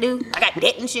shit to do. I got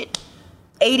debt and shit.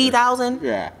 80,000?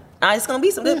 Yeah. It's gonna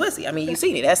be some good pussy. I mean, you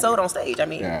seen it. That's sold on stage. I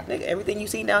mean, nigga, everything you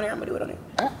seen down here, I'm gonna do it on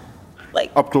here.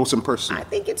 Like, up close and personal. I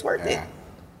think it's worth it.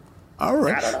 All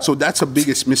right. So that's the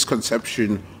biggest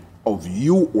misconception of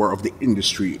you or of the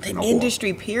industry in a whole.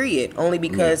 Industry, period. Only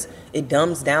because it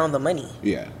dumbs down the money.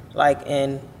 Yeah. Like,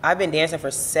 and I've been dancing for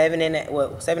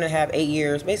 7.5, 8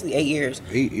 years, basically 8 years.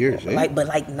 8 years, eh? Like, but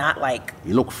like not like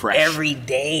you look fresh every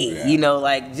day. You know,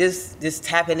 like just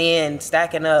tapping in,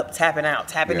 stacking up, tapping out,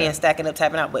 tapping in, stacking up,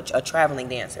 tapping out. But a traveling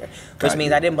dancer, which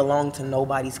means I didn't belong to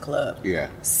nobody's club.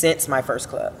 Since my first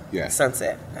club,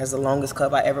 Sunset. That's the longest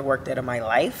club I ever worked at in my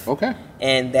life. Okay.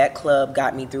 And that club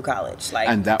got me through college. Like,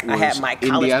 and that was I had my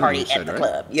college Indiana, party at the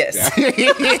club. Yes.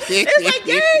 It's like,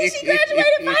 yay, she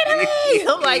graduated finally.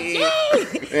 I'm like,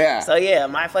 yay. So yeah,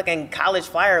 my fucking college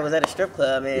flyer was at a strip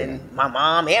club, and my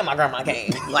mom and my grandma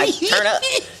came. Like, turn up.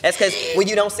 That's because when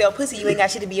you don't sell pussy, you ain't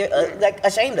got shit to be like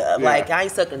ashamed of. Like, I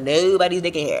ain't sucking nobody's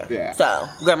dick in here. So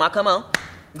grandma, come on.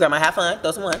 Grandma, have fun.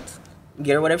 Throw some ones.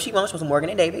 Get her whatever she wants. She wants some Morgan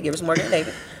and David. Give her some Morgan and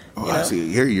David. I see.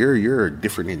 You're a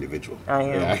different individual. I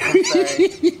am. I'm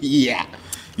sorry.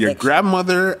 Your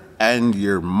grandmother and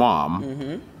your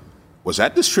mom was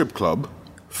at the strip club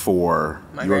for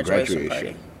your graduation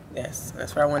party. Yes,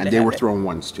 that's where I wanted to have it. And they were throwing throwing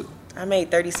ones too. I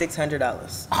made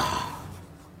 $3,600.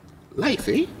 Life,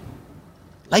 eh?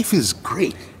 Life is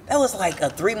great. That was like a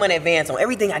 3-month advance on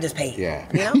everything I just paid.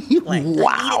 You know? Like, I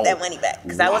needed that money back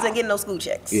because I wasn't getting no school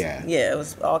checks. Yeah, it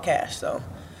was all cash, so.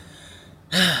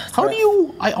 How do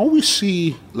you, I always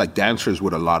see like dancers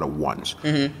with a lot of ones.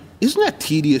 Isn't that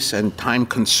tedious and time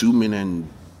consuming and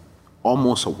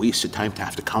almost a waste of time to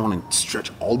have to count and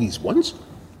stretch all these ones?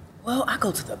 Well, I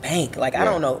go to the bank. Like, I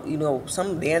don't know. You know,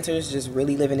 some dancers just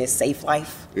really living this safe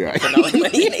life. Yeah. You know, it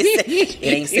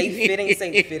ain't safe. It ain't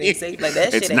safe. It ain't safe. Like, that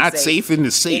shit It's ain't not safe. safe in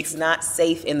the safe. It's not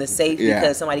safe in the safe Yeah.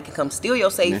 because somebody can come steal your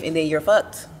safe and then you're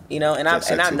fucked. You know, and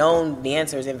I've known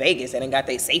dancers in Vegas that ain't got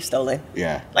their safe stolen.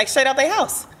 Yeah. Like, straight out their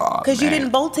house. Oh, Because you man.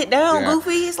 didn't bolt it down, Yeah.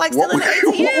 Goofy. It's like stealing an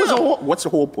ATM. What's the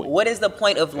whole point? What is the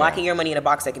point of locking your money in a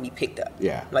box that can be picked up?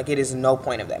 Yeah. Like, it is no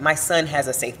point of that. My son has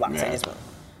a safe box Yeah. in his room.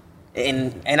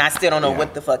 And I still don't know Yeah.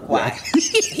 what the fuck why.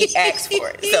 He asked for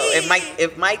it. So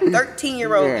if my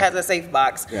 13-year-old Yeah. has a safe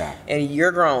box Yeah. and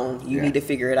you're grown, you Yeah. need to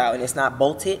figure it out. And it's not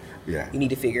bolted. Yeah. You need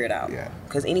to figure it out. Yeah.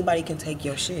 Because anybody can take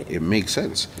your shit. It makes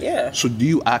sense. Yeah. So do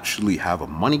you actually have a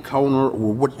money counter,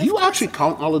 or what? Do you actually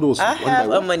count all of those? I one by have a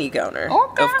one? money counter,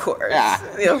 Okay. of course. Yeah.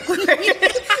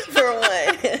 For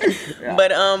one. Yeah.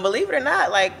 But believe it or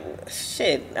not, like,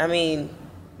 shit, I mean,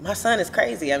 my son is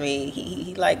crazy. I mean,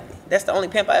 he like, that's the only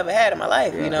pimp I ever had in my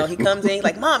life. Yeah. You know, he comes in, he's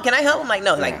like, Mom, can I help? I'm like,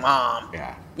 no. He's like, Mom,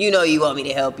 Yeah. you know you want me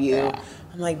to help you. Yeah.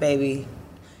 I'm like, baby,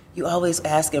 you always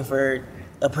asking for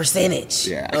a percentage.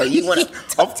 Yeah. Or you want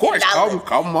to Of course.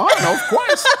 Come on. Of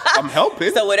course. I'm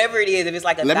helping. So whatever it is, if it's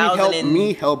like Let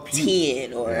me help you.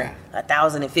 1,010 or Yeah.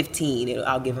 1,015,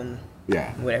 I'll give him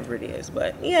Yeah. whatever it is.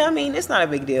 But yeah, I mean, it's not a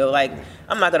big deal. Like,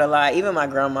 I'm not gonna lie, even my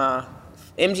grandma,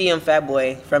 MGM Fat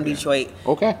Boy from Detroit.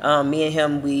 Okay. Me and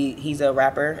him, he's a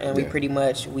rapper, and Yeah.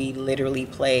 we literally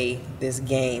play this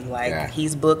game. Like, Yeah.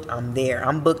 he's booked, I'm there.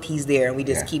 I'm booked, he's there, and we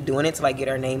just Yeah. keep doing it to like get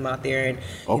our name out there and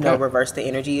Okay. reverse the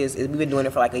energy. We've been doing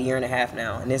it for like a year and a half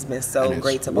now, and it's been so And it's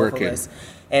great to both working. of us.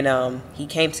 And he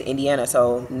came to Indiana,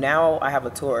 so now I have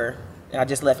a tour. I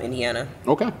just left Indiana.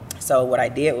 Okay. So what I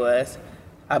did was,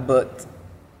 I booked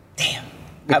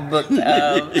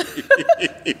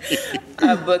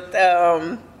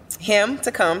him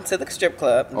to come to the strip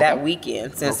club that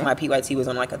weekend, since Okay. my PYT was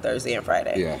on like a Thursday and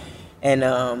Friday. Yeah. And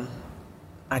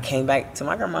I came back to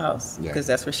my grandma's house Yeah. because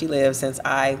that's where she lives. Since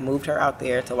I moved her out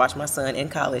there to watch my son in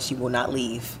college, she will not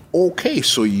leave. Okay.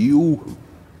 So you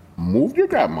moved your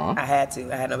grandma. I had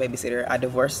to. I had no babysitter. I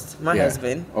divorced my Yeah.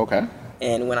 husband. Okay.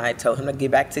 And when I told him to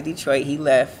get back to Detroit, he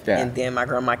left. Yeah. And then my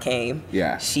grandma came.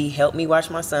 Yeah. She helped me watch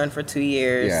my son for 2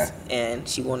 years. Yeah. And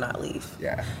she will not leave.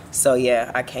 Yeah. So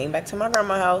yeah, I came back to my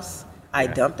grandma's house. I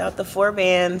dumped out the 4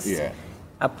 bands. Yeah.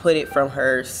 I put it from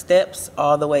her steps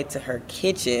all the way to her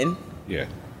kitchen. Yeah.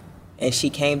 And she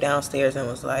came downstairs and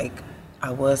was like, I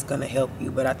was gonna help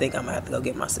you, but I think I'm gonna have to go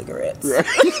get my cigarettes.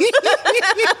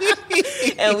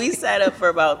 And we sat up for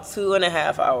about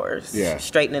 2.5 hours, Yeah.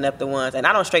 straightening up the ones. And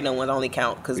I don't straighten the ones, I only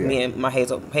count because me and my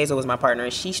Hazel was my partner,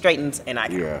 and she straightens and I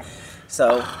count. Yeah.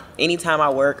 So anytime I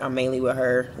work, I'm mainly with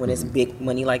her when it's big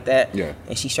money like that. Yeah.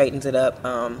 And she straightens it up.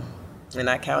 And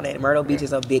I count it. Myrtle Beach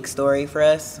is a big story for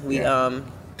us. We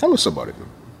Tell us about it.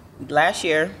 last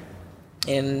year.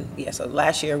 And so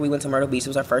last year we went to Myrtle Beach. It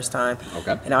was our first time.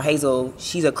 Okay. And now Hazel,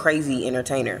 she's a crazy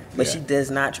entertainer, but Yeah. she does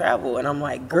not travel. And I'm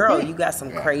like, girl, Okay. you got some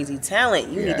Yeah. crazy talent.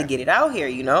 You need Yeah. to get it out here,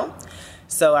 you know?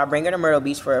 So I bring her to Myrtle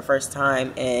Beach for her first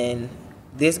time, and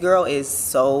this girl is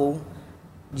so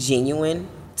genuine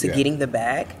to Yeah. getting the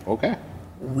bag. Okay.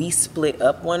 We split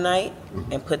up one night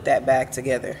and put that bag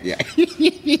together. Yeah.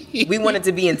 We wanted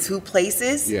to be in 2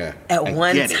 places Yeah. at I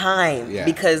one get it. time Yeah.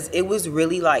 because it was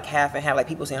really like half and half. Like,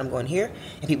 people saying I'm going here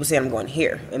and people saying I'm going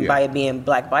here. And Yeah. by it being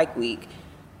Black Bike Week,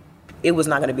 it was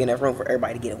not going to be enough room for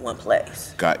everybody to get in one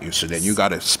place. Got you. So then you got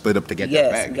to split up to get that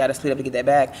Yes, bag. we got to split up to get that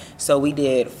bag. So we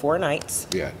did 4 nights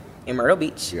Yeah. in Myrtle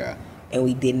Beach. Yeah. And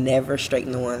we did never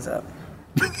straighten the ones up.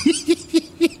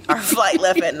 Our flight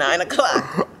left at 9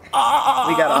 o'clock. We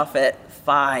got off at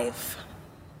 5.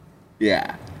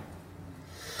 Yeah.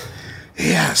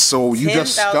 Yeah. So you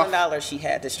just stuck. $10,000 she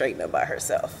had to straighten up by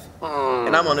herself.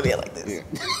 And I'm on the bed like this.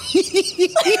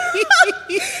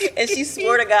 And she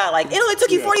swore to God, like, it only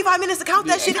took you 45 minutes to count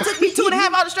that shit. It took me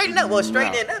 2.5 hours to straighten it up. Well,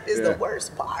 straightening it up is the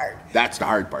worst part. That's the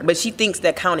hard part. But she thinks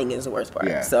that counting is the worst part.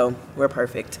 Yeah. So we're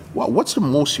perfect. Well, what's the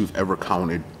most you've ever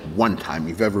counted one time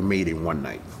you've ever made in one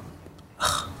night?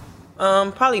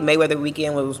 Probably Mayweather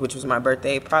weekend, which was my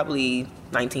birthday. Probably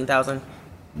 19,000.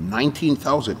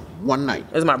 19,000 one night.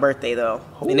 It was my birthday though,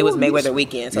 and it was Holy Mayweather shit.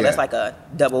 weekend, so Yeah. that's like a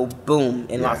double boom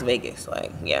in Yeah. Las Vegas.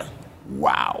 Like, yeah,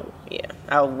 Wow. yeah.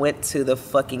 I went to the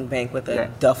fucking bank with a Yeah.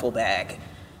 duffel bag.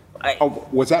 Oh,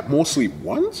 was that mostly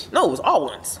ones? No, it was all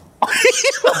ones.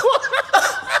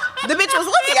 The bitch was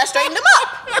lucky I straightened them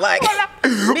up. Like,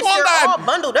 bitch, Hold they're all on.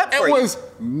 bundled up for It you. was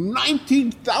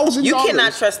 $19,000. You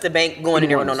cannot trust the bank going in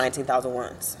there with no ones. 19,000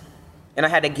 ones. And I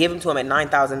had to give them to them at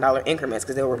 $9,000 increments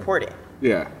because they were reported.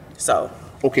 Yeah. So,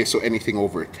 Okay, so anything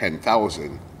over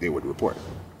 10,000, they would report.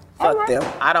 Fuck them.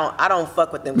 I don't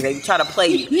fuck with them. They try to play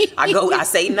you. I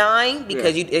say 9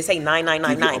 because they say 9.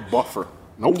 A buffer.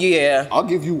 Nope. Yeah. I'll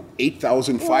give you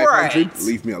 8,500. Right.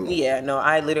 Leave me alone. Yeah, no,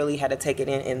 I literally had to take it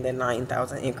in the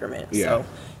 9,000 increments. Yeah. So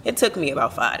it took me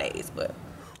about 5 days, but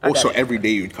So every day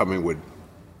you'd come in with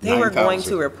they were 9,000. going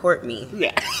to report me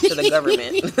to the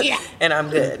government, and I'm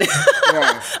good.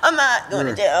 I'm not going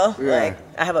to jail. Yeah. Like,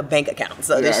 I have a bank account,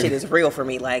 so this shit is real for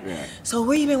me. Like, so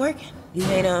where you been working?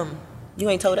 You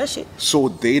ain't told us shit. So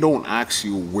they don't ask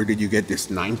you, where did you get this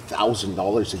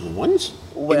 $9,000 in ones?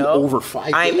 Well, in over 5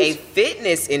 days? I'm a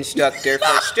fitness instructor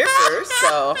for strippers,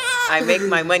 so I make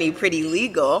my money pretty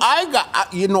legal.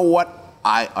 You know what?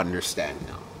 I understand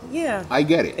now. Yeah. I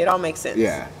get it. It all makes sense.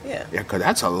 Yeah. Yeah. Yeah, because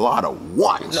that's a lot of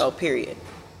ones. No, period.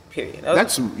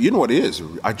 That's, you know what it is?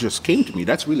 I just came to me.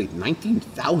 That's really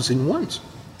 19,000 ones.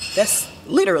 That's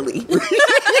literally.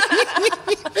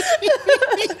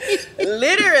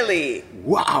 Literally.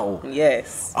 Wow.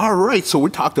 Yes. All right, so we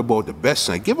talked about the best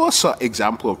night. Give us an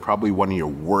example of probably one of your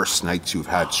worst nights you've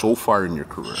had so far in your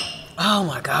career. Oh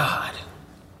my God.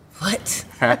 What?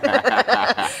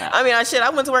 I mean, I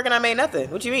went to work and I made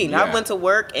nothing. What you mean? Yeah. I went to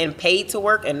work and paid to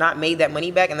work and not made that money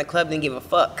back, and the club didn't give a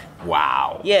fuck.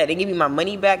 Wow. Yeah, they give me my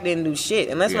money back, didn't do shit.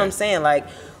 And that's what I'm saying. Like,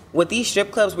 what these strip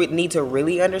clubs need to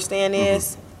really understand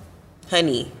is,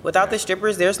 honey, without the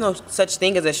strippers, there's no such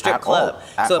thing as a strip club.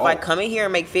 So if I come in here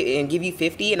and make and give you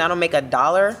 50 and I don't make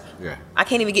 $1, I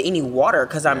can't even get any water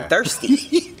because I'm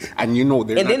thirsty. And you know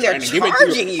they're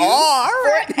charging you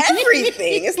for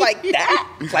everything. It's like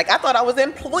that. It's like I thought I was an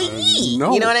employee.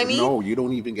 No, you know what I mean? No, you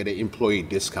don't even get an employee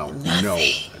discount.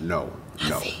 Nothing. No.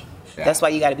 Yeah. That's why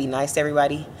you got to be nice to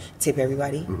everybody, tip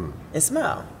everybody, and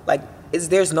smile. Like,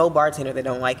 there's no bartender that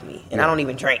don't like me, and I don't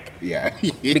even drink. Yeah.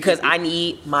 Because I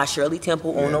need my Shirley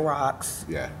Temple on the rocks.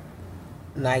 Yeah.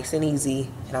 Nice and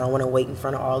easy, and I don't want to wait in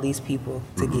front of all these people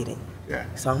to get it. Yeah.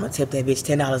 So I'm gonna tip that bitch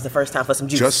 $10 the first time for some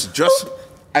juice. Just,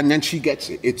 and then she gets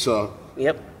it. It's a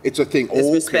thing.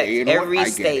 It's respect. You know every what? I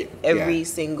state, get it. every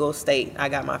single state, I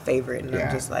got my favorite, and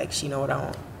I'm just like, she know what I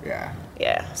want. Yeah.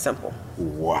 Yeah, simple.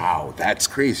 Wow, that's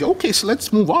crazy. Okay, so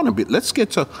let's move on a bit. Let's get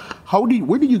to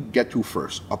where did you get to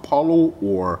first? Apollo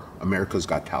or America's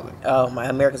Got Talent? Oh, my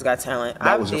America's Got Talent.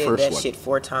 That was the first did that one. shit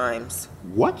 4 times.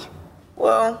 What?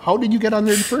 Well, how did you get on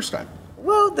there the first time?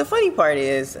 Well, the funny part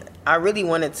is, I really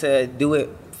wanted to do it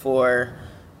for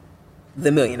the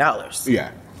 $1 million.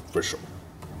 Yeah, for sure.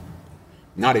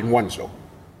 Not in ones though.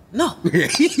 No, I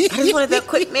just wanted that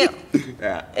quick meal.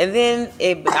 Yeah. And then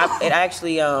it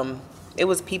actually it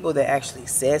was people that actually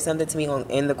said something to me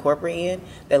in the corporate end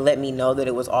that let me know that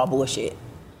it was all bullshit.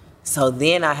 So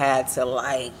then I had to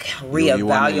like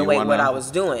reevaluate what I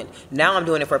was doing. Now I'm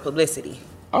doing it for publicity.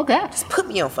 Okay. Just put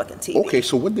me on fucking TV. Okay,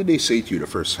 so what did they say to you the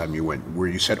first time you went, where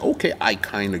you said, okay, I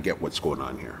kind of get what's going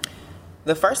on here?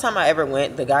 The first time I ever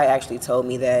went, the guy actually told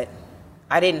me that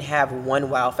I didn't have one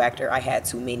wow factor, I had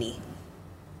too many.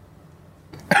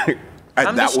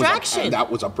 I'm distraction. That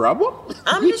was a problem?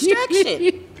 I'm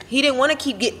distraction. He didn't want to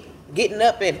keep getting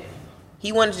up, and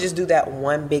he wanted to just do that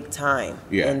one big time.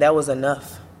 Yeah. And that was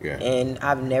enough. Yeah. And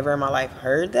I've never in my life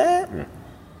heard that. Yeah.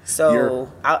 So you're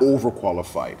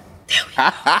overqualified.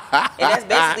 And that's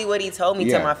basically what he told me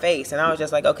to my face. And I was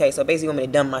just like, okay, so basically I'm going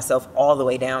to dumb myself all the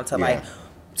way down to like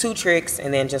 2 tricks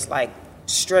and then just like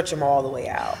stretch them all the way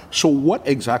out. So what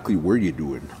exactly were you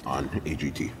doing on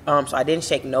AGT? So I didn't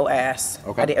shake no ass.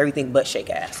 Okay. I did everything but shake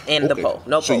ass. And the pole.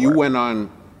 No pole. So you work. went on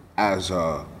as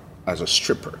a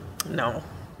stripper. No.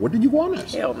 What did you go on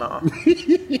as? Hell no.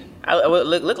 I would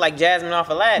look like Jasmine off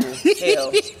Aladdin.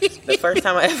 Hell. The first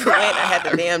time I ever went, I had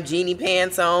the damn genie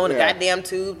pants on, the goddamn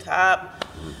tube top.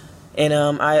 And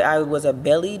I was a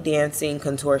belly dancing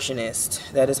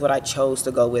contortionist. That is what I chose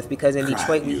to go with because in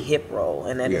Detroit we hip roll,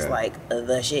 and that is like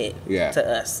the shit to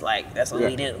us. Like that's what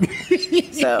we do.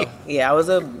 So I was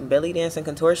a belly dancing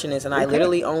contortionist, and I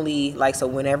literally only so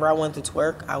whenever I wanted to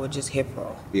twerk, I would just hip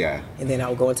roll. Yeah. And then I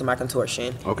would go into my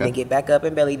contortion, and then get back up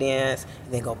and belly dance,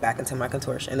 and then go back into my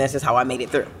contortion, and that's just how I made it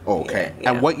through. Okay.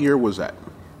 And what year was that?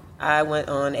 I went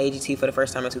on AGT for the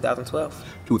first time in 2012.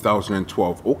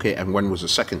 2012. Okay, and when was the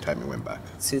second time you went back?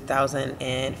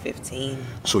 2015.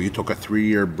 So you took a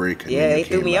 3-year break. And they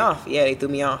threw me off. Yeah, they threw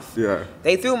me off. Yeah.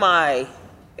 They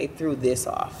threw this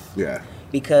off. Yeah.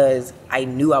 Because I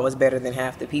knew I was better than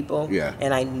half the people. Yeah.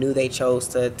 And I knew they chose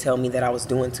to tell me that I was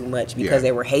doing too much because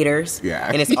they were haters. Yeah.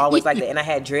 And it's always like that. And I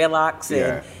had dreadlocks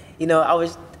and,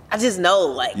 I just know,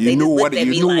 like, You they knew just what looked at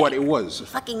me you knew like, what it was.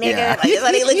 fucking nigga. Like, that's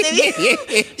how they looked at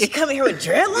me. She coming here with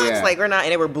dreadlocks? Yeah. Like, we're not,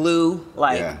 and they were blue.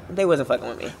 Like, Yeah. they wasn't fucking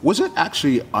with me. Was it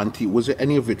actually on TV? Was it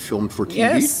any of it filmed for TV?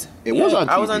 Yes. It was on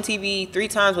TV. I was on TV 3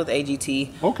 times with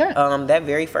AGT. Okay. That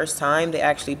very first time, they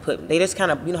actually they just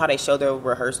kind of, you know how they show their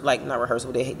rehearsal, like, not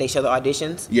rehearsal, they show the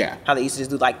auditions? Yeah. How they used to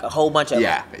just do, like, a whole bunch of them.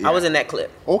 Yeah. I was in that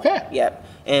clip. Okay. Yep.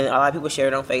 And a lot of people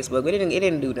shared it on Facebook, but it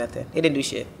didn't do nothing. It didn't do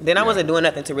shit. Then I wasn't doing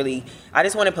nothing to really, I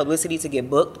just wanted publicity to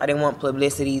get booked. I didn't want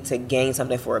publicity to gain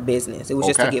something for a business. It was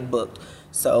just to get booked.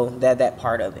 So that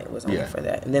part of it was only for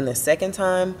that. And then the second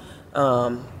time,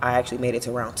 I actually made it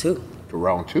to round 2. To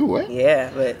round 2, eh?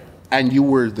 Yeah, but... And you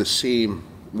were the same,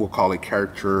 we'll call it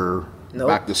character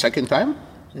back the second time?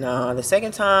 No, the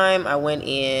second time I went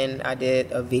in, I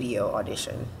did a video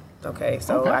audition. Okay,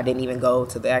 so I didn't even go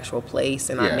to the actual place,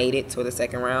 and I made it to the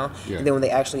second round. Yeah. And then when they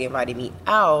actually invited me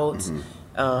out,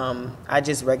 I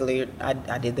just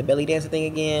I did the belly dancing thing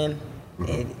again.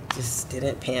 It just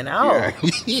didn't pan out.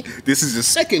 Yeah. This is the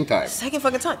second time. Second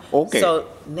fucking time. Okay. So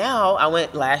now I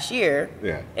went last year.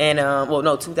 Yeah. And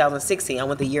 2016. I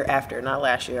went the year after, not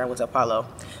last year. I went to Apollo.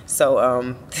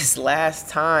 So this last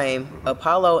time,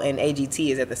 Apollo and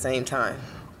AGT is at the same time.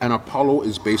 And Apollo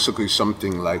is basically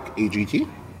something like AGT?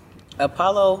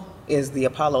 Apollo is the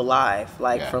Apollo Live,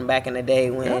 like from back in the day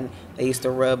when they used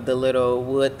to rub the little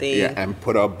wood thing. Yeah, and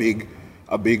put a big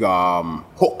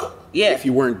hook. Yeah. If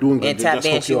you weren't doing good, and tap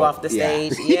dance you off the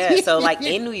stage. Yeah. So like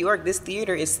in New York, this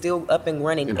theater is still up and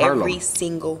running every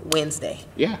single Wednesday.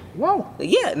 Yeah. Wow.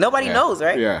 Yeah. Nobody knows,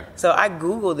 right? Yeah. So I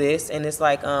Google this, and it's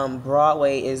like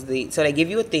Broadway is so they give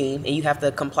you a theme, and you have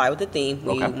to comply with the theme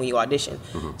when you audition.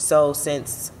 So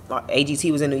since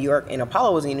AGT was in New York and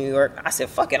Apollo was in New York, I said,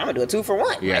 fuck it, I'm gonna do a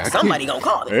 2-for-1. Yeah. Like, somebody gonna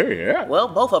call me. Yeah. Well,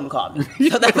 both of them called me.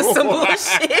 So that was some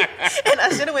bullshit. And I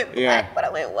should have went black, but I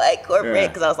went white corporate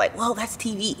because I was like, well, that's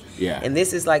TV. Yeah. And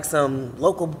this is like some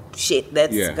local shit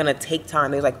that's gonna take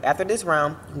time. It was like, after this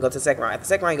round, you can go to the second round. After the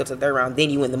second round, you go to the third round, then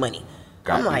you win the money.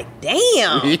 I'm like,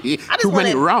 damn. Too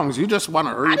many rounds. You just want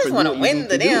to hurry up. I just want to win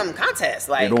the damn contest.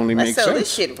 Like, it only let's makes sell sense.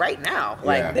 this shit right now.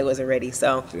 Like, they wasn't ready.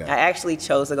 So I actually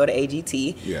chose to go to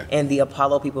AGT, and the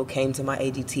Apollo people came to my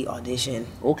AGT audition.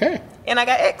 Okay. And I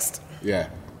got X'd. Yeah.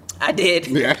 I did.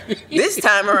 Yeah. This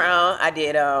time around, I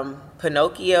did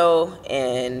Pinocchio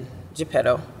and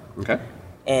Geppetto. Okay.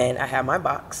 And I had my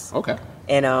box. Okay.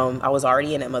 And I was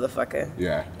already in that motherfucker.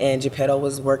 Yeah. And Geppetto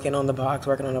was working on the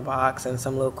box, and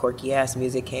some little quirky ass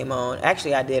music came on.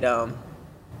 Actually, I did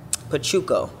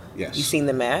Pachuco. Yes. You seen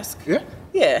The Mask? Yeah.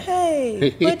 Yeah.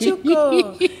 Hey,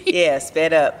 Pachuco. Yeah,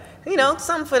 sped up. You know,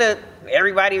 something for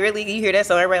everybody really. You hear that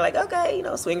song, everybody like, okay, you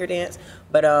know, swinger dance.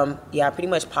 But I pretty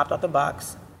much popped out the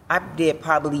box. I did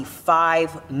probably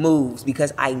 5 moves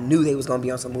because I knew they was gonna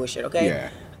be on some bullshit. Okay. Yeah.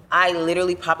 I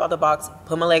literally popped out the box,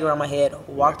 put my leg around my head,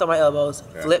 walked on my elbows,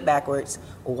 flipped backwards,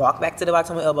 walked back to the box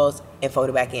on my elbows, and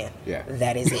folded back in. Yeah.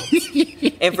 That is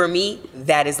it. And for me,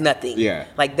 that is nothing. Yeah.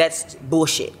 Like, that's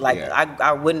bullshit. Like,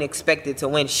 I wouldn't expect it to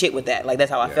win shit with that. Like, that's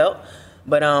how I felt.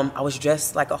 But I was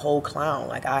dressed like a whole clown.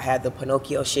 Like, I had the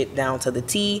Pinocchio shit down to the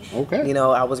T. Okay. You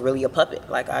know, I was really a puppet.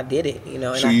 Like, I did it, you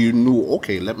know. And So you knew,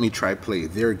 okay, let me try play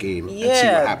their game and see what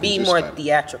happens be this more time.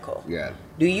 theatrical. Yeah.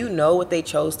 Do you know what they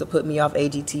chose to put me off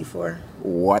AGT for?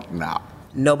 What now?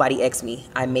 Nobody X'd me.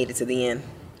 I made it to the end.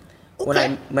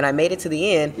 Okay. When I made it to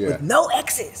the end with no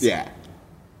X's. Yeah.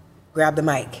 Grab the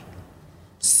mic.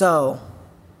 So,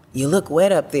 you look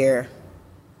wet up there.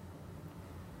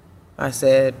 I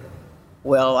said,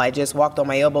 well, I just walked on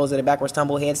my elbows at a backwards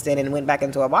tumble headstand and went back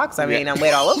into a box. I mean, I'm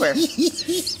wet all over. And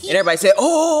everybody said,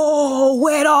 oh,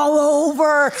 wet all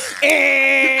over.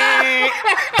 I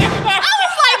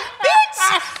was like, bitch,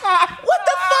 what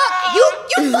the fuck? You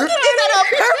fucking did that on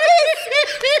purpose?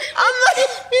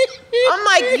 I'm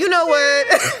like, you know what?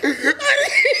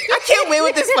 I can't win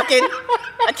with this fucking,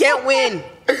 I can't win.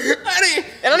 I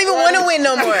don't even want to win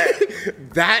no more.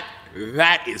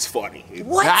 That is funny.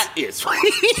 What? That is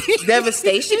funny.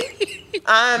 Devastation?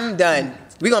 I'm done.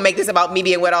 We gonna make this about me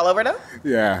being wet all over though?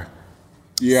 Yeah.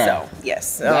 Yeah. So,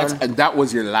 yes. And that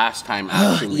was your last time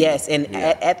actually. Yes, and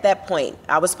at that point,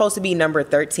 I was supposed to be number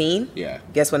 13. Yeah.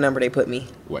 Guess what number they put me?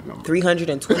 What number?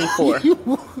 324.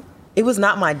 It was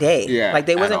not my day. Yeah, like,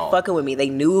 they at wasn't all. fucking with me. They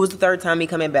knew it was the third time me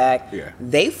coming back. Yeah.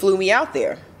 They flew me out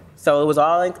there. So it was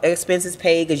all expenses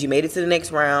paid because you made it to the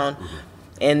next round.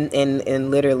 And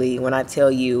literally, when I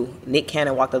tell you, Nick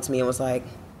Cannon walked up to me and was like,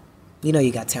 you know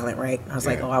you got talent, right? I was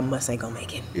like, oh, I must ain't gonna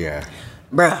make it. Yeah.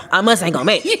 bruh, I must ain't gonna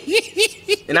make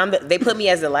it. And they put me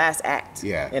as the last act.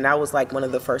 Yeah. And I was like one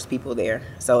of the first people there.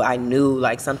 So I knew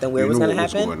like something weird was gonna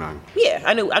happen. What was going on. Yeah,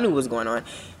 I knew what was going on.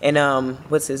 And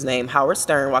what's his name? Howard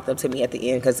Stern walked up to me at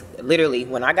the end because literally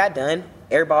when I got done,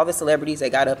 all the celebrities, they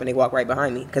got up and they walked right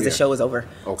behind me because the show was over.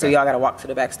 Okay. So y'all gotta walk to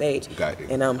the backstage. Got you.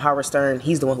 And Howard Stern,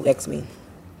 he's the one who ex me.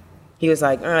 He was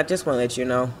like, I just want to let you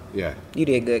know. Yeah. You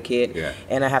did good, kid. Yeah.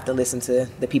 And I have to listen to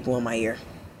the people in my ear.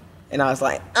 And I was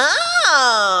like,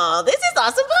 oh, this is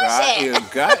awesome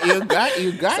bullshit. Got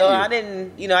you. So I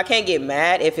didn't, I can't get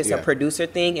mad if it's a producer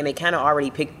thing and they kind of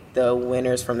already picked the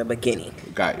winners from the beginning.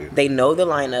 Got you. They know the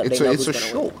lineup. It's they know a who's going to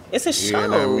show. win. It's a show. You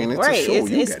know what I mean? It's right. a show.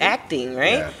 It's acting,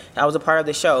 right? Yeah. I was a part of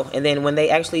the show. And then when they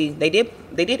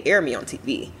did air me on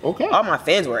TV. Okay. All my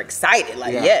fans were excited,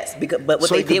 like, yes. But what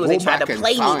they did was they tried to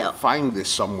play me, though. Find this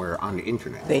somewhere on the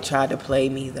internet. They tried to play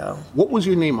me, though. What was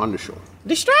your name on the show?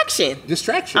 Distraction.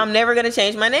 I'm never going to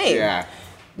change my name. Yeah.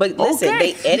 But listen,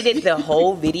 they edited the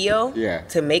whole video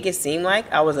to make it seem like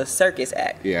I was a circus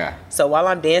act. Yeah. So while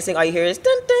I'm dancing, all you hear is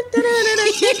dun, dun, dun, dun, dun,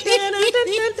 dun,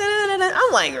 dun, dun, dun.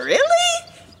 I'm like, really?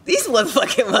 These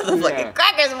motherfucking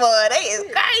crackers, boy, they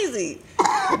is crazy.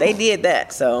 They did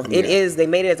that. So they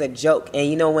made it as a joke.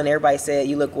 And when everybody said,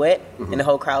 you look wet, and the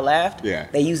whole crowd laughed,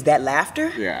 they used that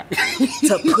laughter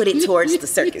to put it towards the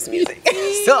circus music.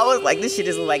 So I was like, this shit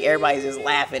is like everybody's just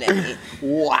laughing at me.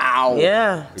 Wow.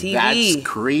 Yeah, TV. That's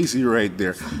crazy right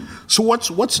there. So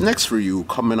what's next for you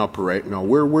coming up right now?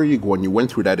 Where are you going? You went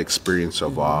through that experience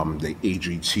of the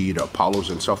AGT, the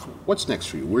Apollos and stuff. What's next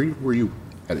for you? Where are you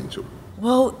heading to?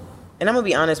 Well, and I'm going to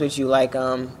be honest with you, like,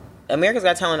 America's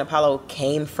Got Talent Apollo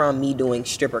came from me doing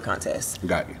stripper contests.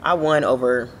 Got you. I won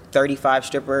over 35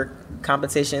 stripper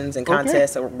competitions and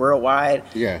contests worldwide.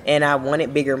 Yeah. And I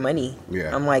wanted bigger money.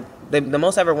 Yeah. I'm like, the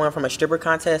most I ever won from a stripper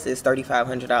contest is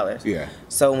 $3,500. Yeah.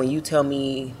 So when you tell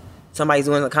me somebody's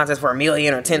doing a contest for $1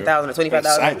 million or $10,000 or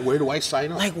 $25,000. Where do I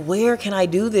sign up? Like, where can I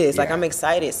do this? Like, I'm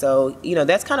excited. So,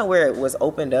 that's kind of where it was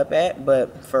opened up at.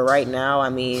 But for right now, I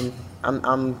mean,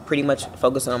 I'm pretty much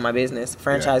focusing on my business,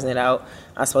 franchising it out.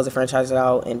 I'm supposed to franchise it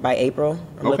out by April.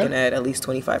 I'm looking at least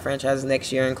 25 franchises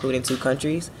next year, including 2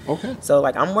 countries. Okay. So,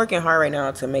 like, I'm working hard right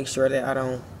now to make sure that I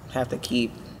don't have to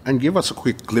keep. And give us a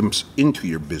quick glimpse into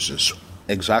your business.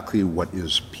 Exactly what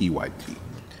is PYT?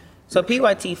 So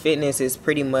PYT Fitness is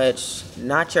pretty much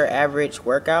not your average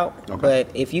workout, but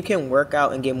if you can work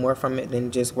out and get more from it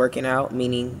than just working out,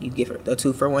 meaning you get a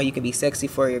 2-for-1, you can be sexy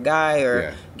for your guy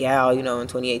or gal, in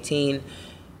 2018,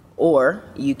 or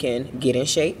you can get in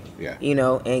shape,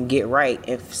 and get right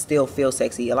and still feel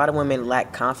sexy. A lot of women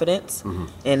lack confidence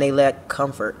and they lack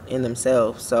comfort in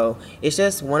themselves. So it's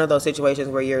just one of those situations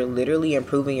where you're literally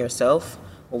improving yourself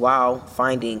while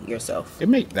finding yourself.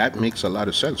 That makes a lot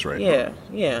of sense, right?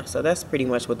 Yeah. So that's pretty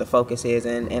much what the focus is,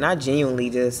 and I genuinely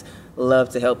just love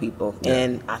to help people.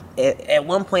 And at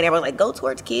one point, everyone was like, "Go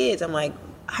towards kids." I'm like,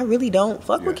 I really don't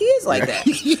fuck with kids like that.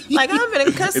 Like, I'm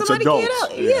gonna cut somebody kid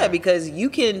out. Yeah, because you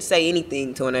can say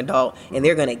anything to an adult and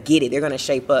they're gonna get it. They're gonna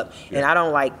shape up. And I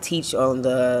don't like teach on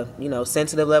the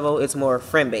sensitive level. It's more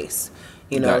friend based.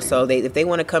 So if they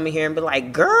want to come in here and be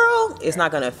like, girl, it's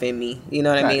not going to offend me. You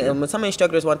know what I mean? And when some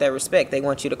instructors want that respect, they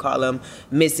want you to call them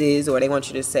Mrs. or they want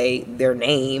you to say their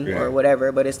name or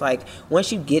whatever. But it's like,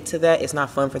 once you get to that, it's not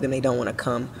fun for them. They don't want to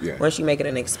come. Once you make it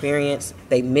an experience,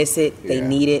 they miss it, they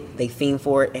need it, they fiend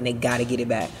for it, and they got to get it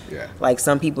back. Like,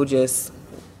 some people just,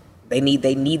 they need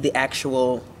the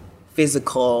actual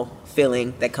physical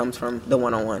feeling that comes from the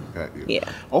one-on-one.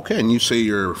 Okay, and you say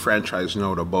you're franchising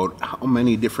out about how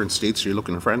many different states you're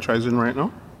looking to franchise in right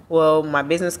now? Well, my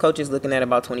business coach is looking at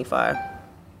about 25.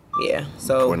 Yeah,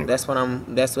 so 20. That's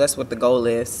what the goal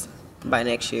is by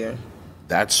next year.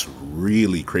 That's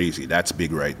really crazy. That's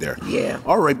big right there. Yeah.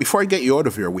 All right, before I get you out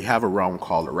of here, we have a round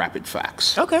called Rapid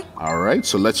Facts. Okay. All right,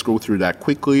 so let's go through that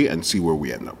quickly and see where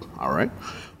we end up. All right.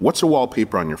 What's the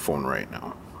wallpaper on your phone right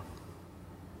now?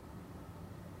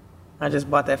 I just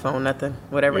bought that phone, nothing.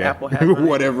 Whatever Apple has on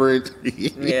Whatever it.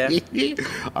 Yeah.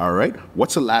 All right.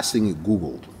 What's the last thing you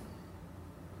Googled?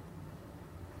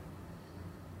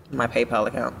 My PayPal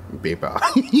account. PayPal.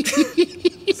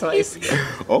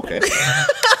 Okay.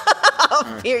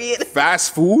 Period.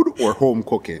 Fast food or home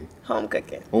cooking? Home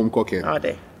cooking. Home cooking. All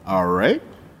day. All right.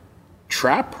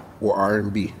 Trap or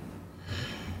R&B?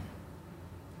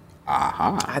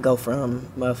 I go from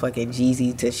motherfucking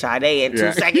Jeezy to Sade in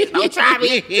 2 seconds. Don't try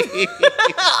me.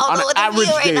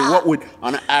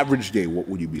 On an average day, what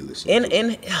would you be listening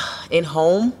to? In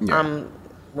home,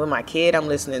 with my kid, I'm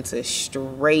listening to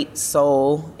straight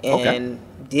soul and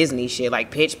Disney shit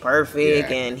like Pitch Perfect,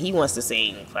 and he wants to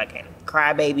sing fucking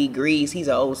Crybaby, Grease. He's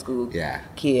an old school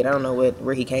kid. I don't know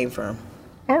where he came from.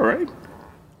 All right.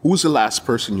 Who was the last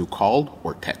person you called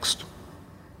or text?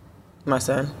 My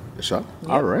son. Your son? Yep.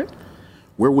 All right.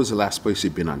 Where was the last place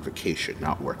you've been on vacation,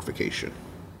 not work vacation?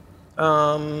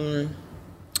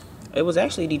 It was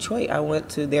actually Detroit. I went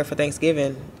to there for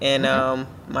Thanksgiving, and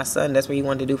my son, that's what he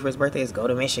wanted to do for his birthday, is go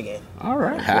to Michigan. All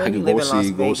right. Boy, Had to you live go in Las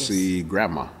see Vegas.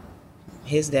 grandma.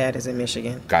 His dad is in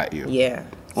Michigan. Got you. Yeah.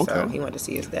 Okay. So he went to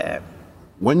see his dad.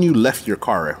 When you left your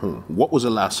car at home, what was the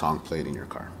last song played in your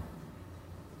car?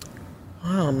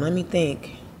 Let me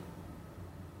think.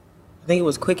 I think it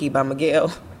was Quickie by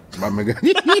Miguel. Oh my God.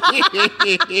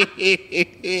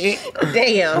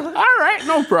 Damn. All right,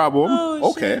 no problem. Oh,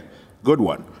 okay, shit. Good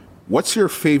one. What's your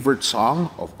favorite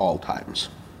song of all times?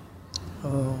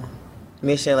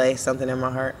 Michelle, Something in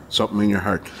My Heart. Something in your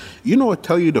heart. You know what?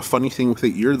 Tell you the funny thing with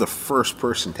it. You're the first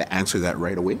person to answer that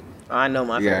right away. I know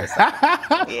my favorite song.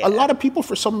 A lot of people,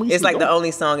 for some reason, It's like the don't. only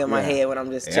song in my head when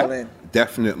I'm just chilling.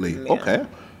 Definitely. Yeah. Okay.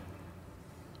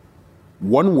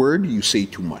 One word you say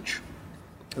too much.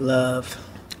 Love.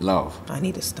 Love. I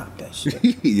need to stop that shit.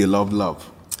 You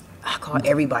love. I call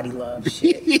everybody love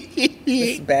shit.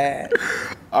 It's bad.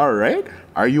 All right.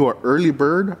 Are you an early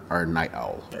bird or a night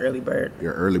owl? Early bird.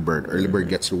 You're early bird. Early bird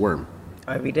gets the worm.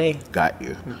 Every day. Got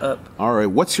you. Up. All right.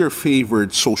 What's your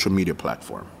favorite social media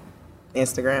platform?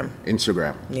 Instagram.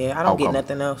 Instagram. Yeah, I How don't get come?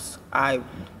 nothing else.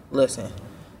 Listen.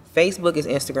 Facebook is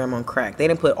Instagram on crack. They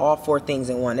didn't put all 4 things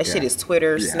in one. That shit Yeah. is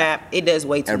Twitter, Yeah. Snap. It does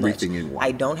way too Everything much. in one.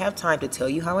 I don't have time to tell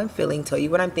you how I'm feeling, tell you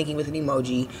what I'm thinking with an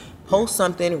emoji, post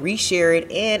something, reshare it,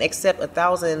 and accept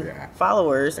 1,000 Yeah.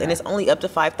 followers, and Yeah. it's only up to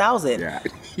 5,000. Yeah.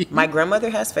 My grandmother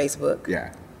has Facebook.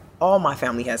 Yeah. All my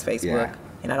family has Facebook. Yeah.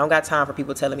 And I don't got time for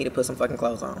people telling me to put some fucking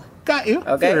clothes on. Got you.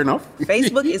 Okay? Fair enough.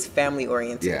 Facebook is family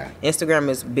oriented. Yeah. Instagram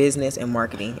is business and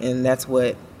marketing, and that's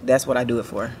what I do it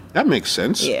for. That makes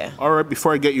sense. Yeah. All right.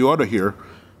 Before I get you out of here,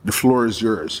 the floor is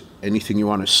yours. Anything you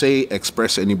want to say,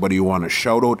 express, anybody you want to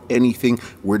shout out, anything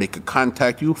where they could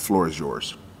contact you, floor is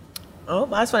yours. Oh,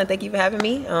 I just want to thank you for having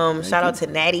me. Shout out to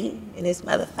Natty and this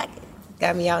motherfucker.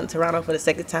 Got me out in Toronto for the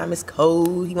second time. It's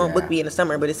cold. He won't Yeah. book me in the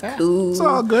summer, but it's cool. It's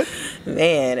all good.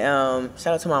 Man,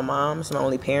 shout out to my mom. She's my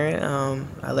only parent.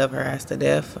 I love her ass to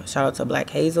death. Shout out to Black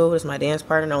Hazel. That's my dance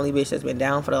partner, the only bitch that's been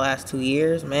down for the last 2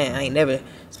 years. Man, I ain't never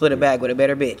split a bag with a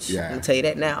better bitch. Yeah. I'm gonna tell you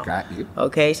that now. Got you.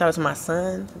 Okay, shout out to my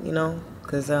son,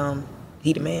 because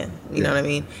he the man. You know Yeah. what I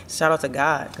mean? Shout out to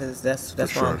God, because that's why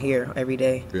sure. I'm here every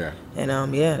day. Yeah.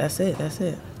 And yeah, that's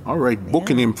it. All right.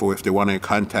 Booking info if they want to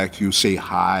contact you, say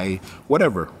hi,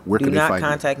 whatever. Where Do can they not find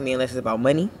contact me unless it's about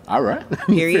money. you? All right.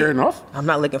 Period. Fair enough. I'm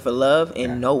not looking for love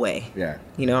in no way. Yeah.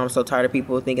 You know, I'm so tired of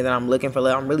people thinking that I'm looking for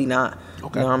love. I'm really not.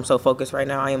 Okay. You know, I'm so focused right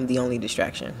now. I am the only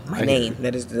distraction. My I hear name. you.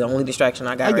 That is the only distraction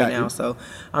I got I right got now. you. So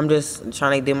I'm just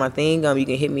trying to do my thing. You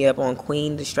can hit me up on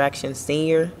Queen Distraction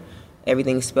Senior.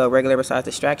 Everything's spelled regular besides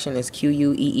distraction. It's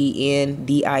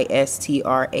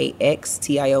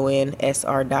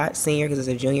QUEENDISTRAXTIONSR Senior, because it's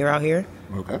a junior out here.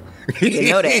 Okay. You didn't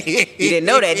know that. You didn't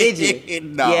know that, did you?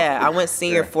 No. Yeah, I went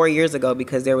senior Yeah. 4 years ago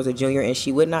because there was a junior and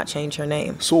she would not change her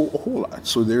name. So hold on.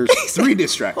 So there's 3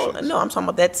 distractions. No, I'm talking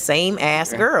about that same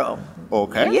ass girl.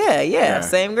 Okay. Yeah,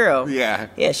 same girl. Yeah.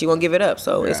 Yeah, she won't give it up,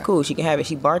 so it's Yeah. cool. She can have it.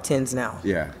 She bartends now.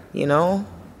 Yeah. You know?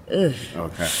 Ugh.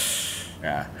 Okay.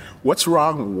 Yeah. What's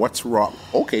wrong? What's wrong?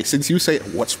 Okay, since you say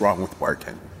what's wrong with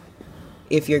bartending.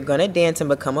 If you're gonna dance and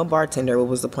become a bartender, what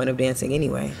was the point of dancing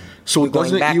anyway? So You're going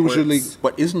doesn't it backwards. usually,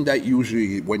 but isn't that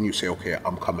usually when you say, okay,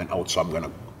 I'm coming out, so I'm going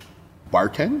to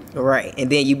bartend? Right, and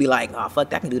then you be like, oh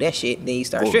fuck, I can do that shit. Then you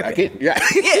start Go back stripping. in. Yeah.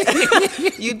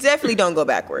 You definitely don't go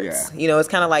backwards. Yeah. You know, it's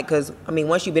kind of like, because I mean,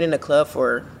 once you've been in the club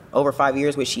for over 5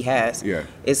 years, which she has, Yeah.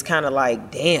 it's kind of like,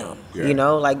 damn, Yeah. you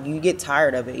know, like you get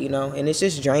tired of it, you know, and it's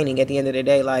just draining at the end of the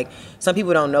day. Like, some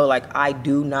people don't know, like, I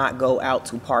do not go out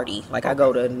to party. Like, I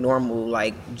go to normal,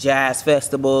 like, jazz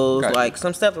festivals, Gotcha. like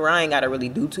some stuff where I ain't got to really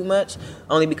do too much,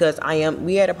 only because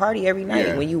we at a party every night.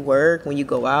 Yeah. When you work, when you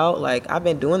go out, like, I've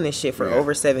been doing this shit for Yeah.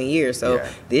 over 7 years, so Yeah.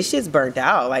 this shit's burnt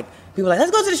out. Like, people are like,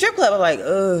 let's go to the strip club. I'm like,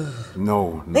 ugh.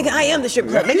 No. Nigga, I am the strip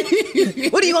club.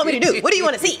 Nigga. What do you want me to do? What do you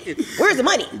want to see? Where's the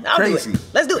money? I'll Crazy. do it.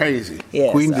 Let's do it. Crazy.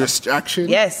 Yeah, Queen so- Distraction.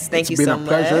 Yes, thank you It's been so a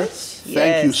pleasure. much. Thank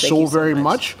Yes, you thank so you so very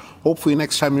much. much. Hopefully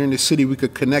next time you're in the city, we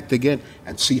could connect again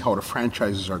and see how the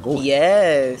franchises are going.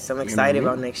 Yes, I'm excited what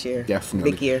I about mean? next year.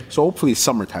 Definitely. Big year. So hopefully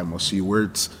summertime we'll see where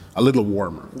it's a little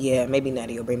warmer. Yeah, maybe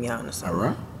Natty will bring me out in the summer. All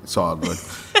right. It's all good.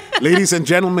 Ladies and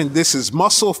gentlemen, this is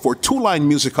Muscle for Two Line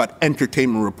Music Hut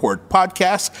Entertainment Report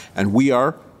podcast, and we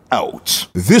are out.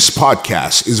 This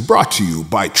podcast is brought to you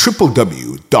by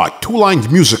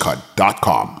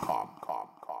www.twolinedmusichut.com.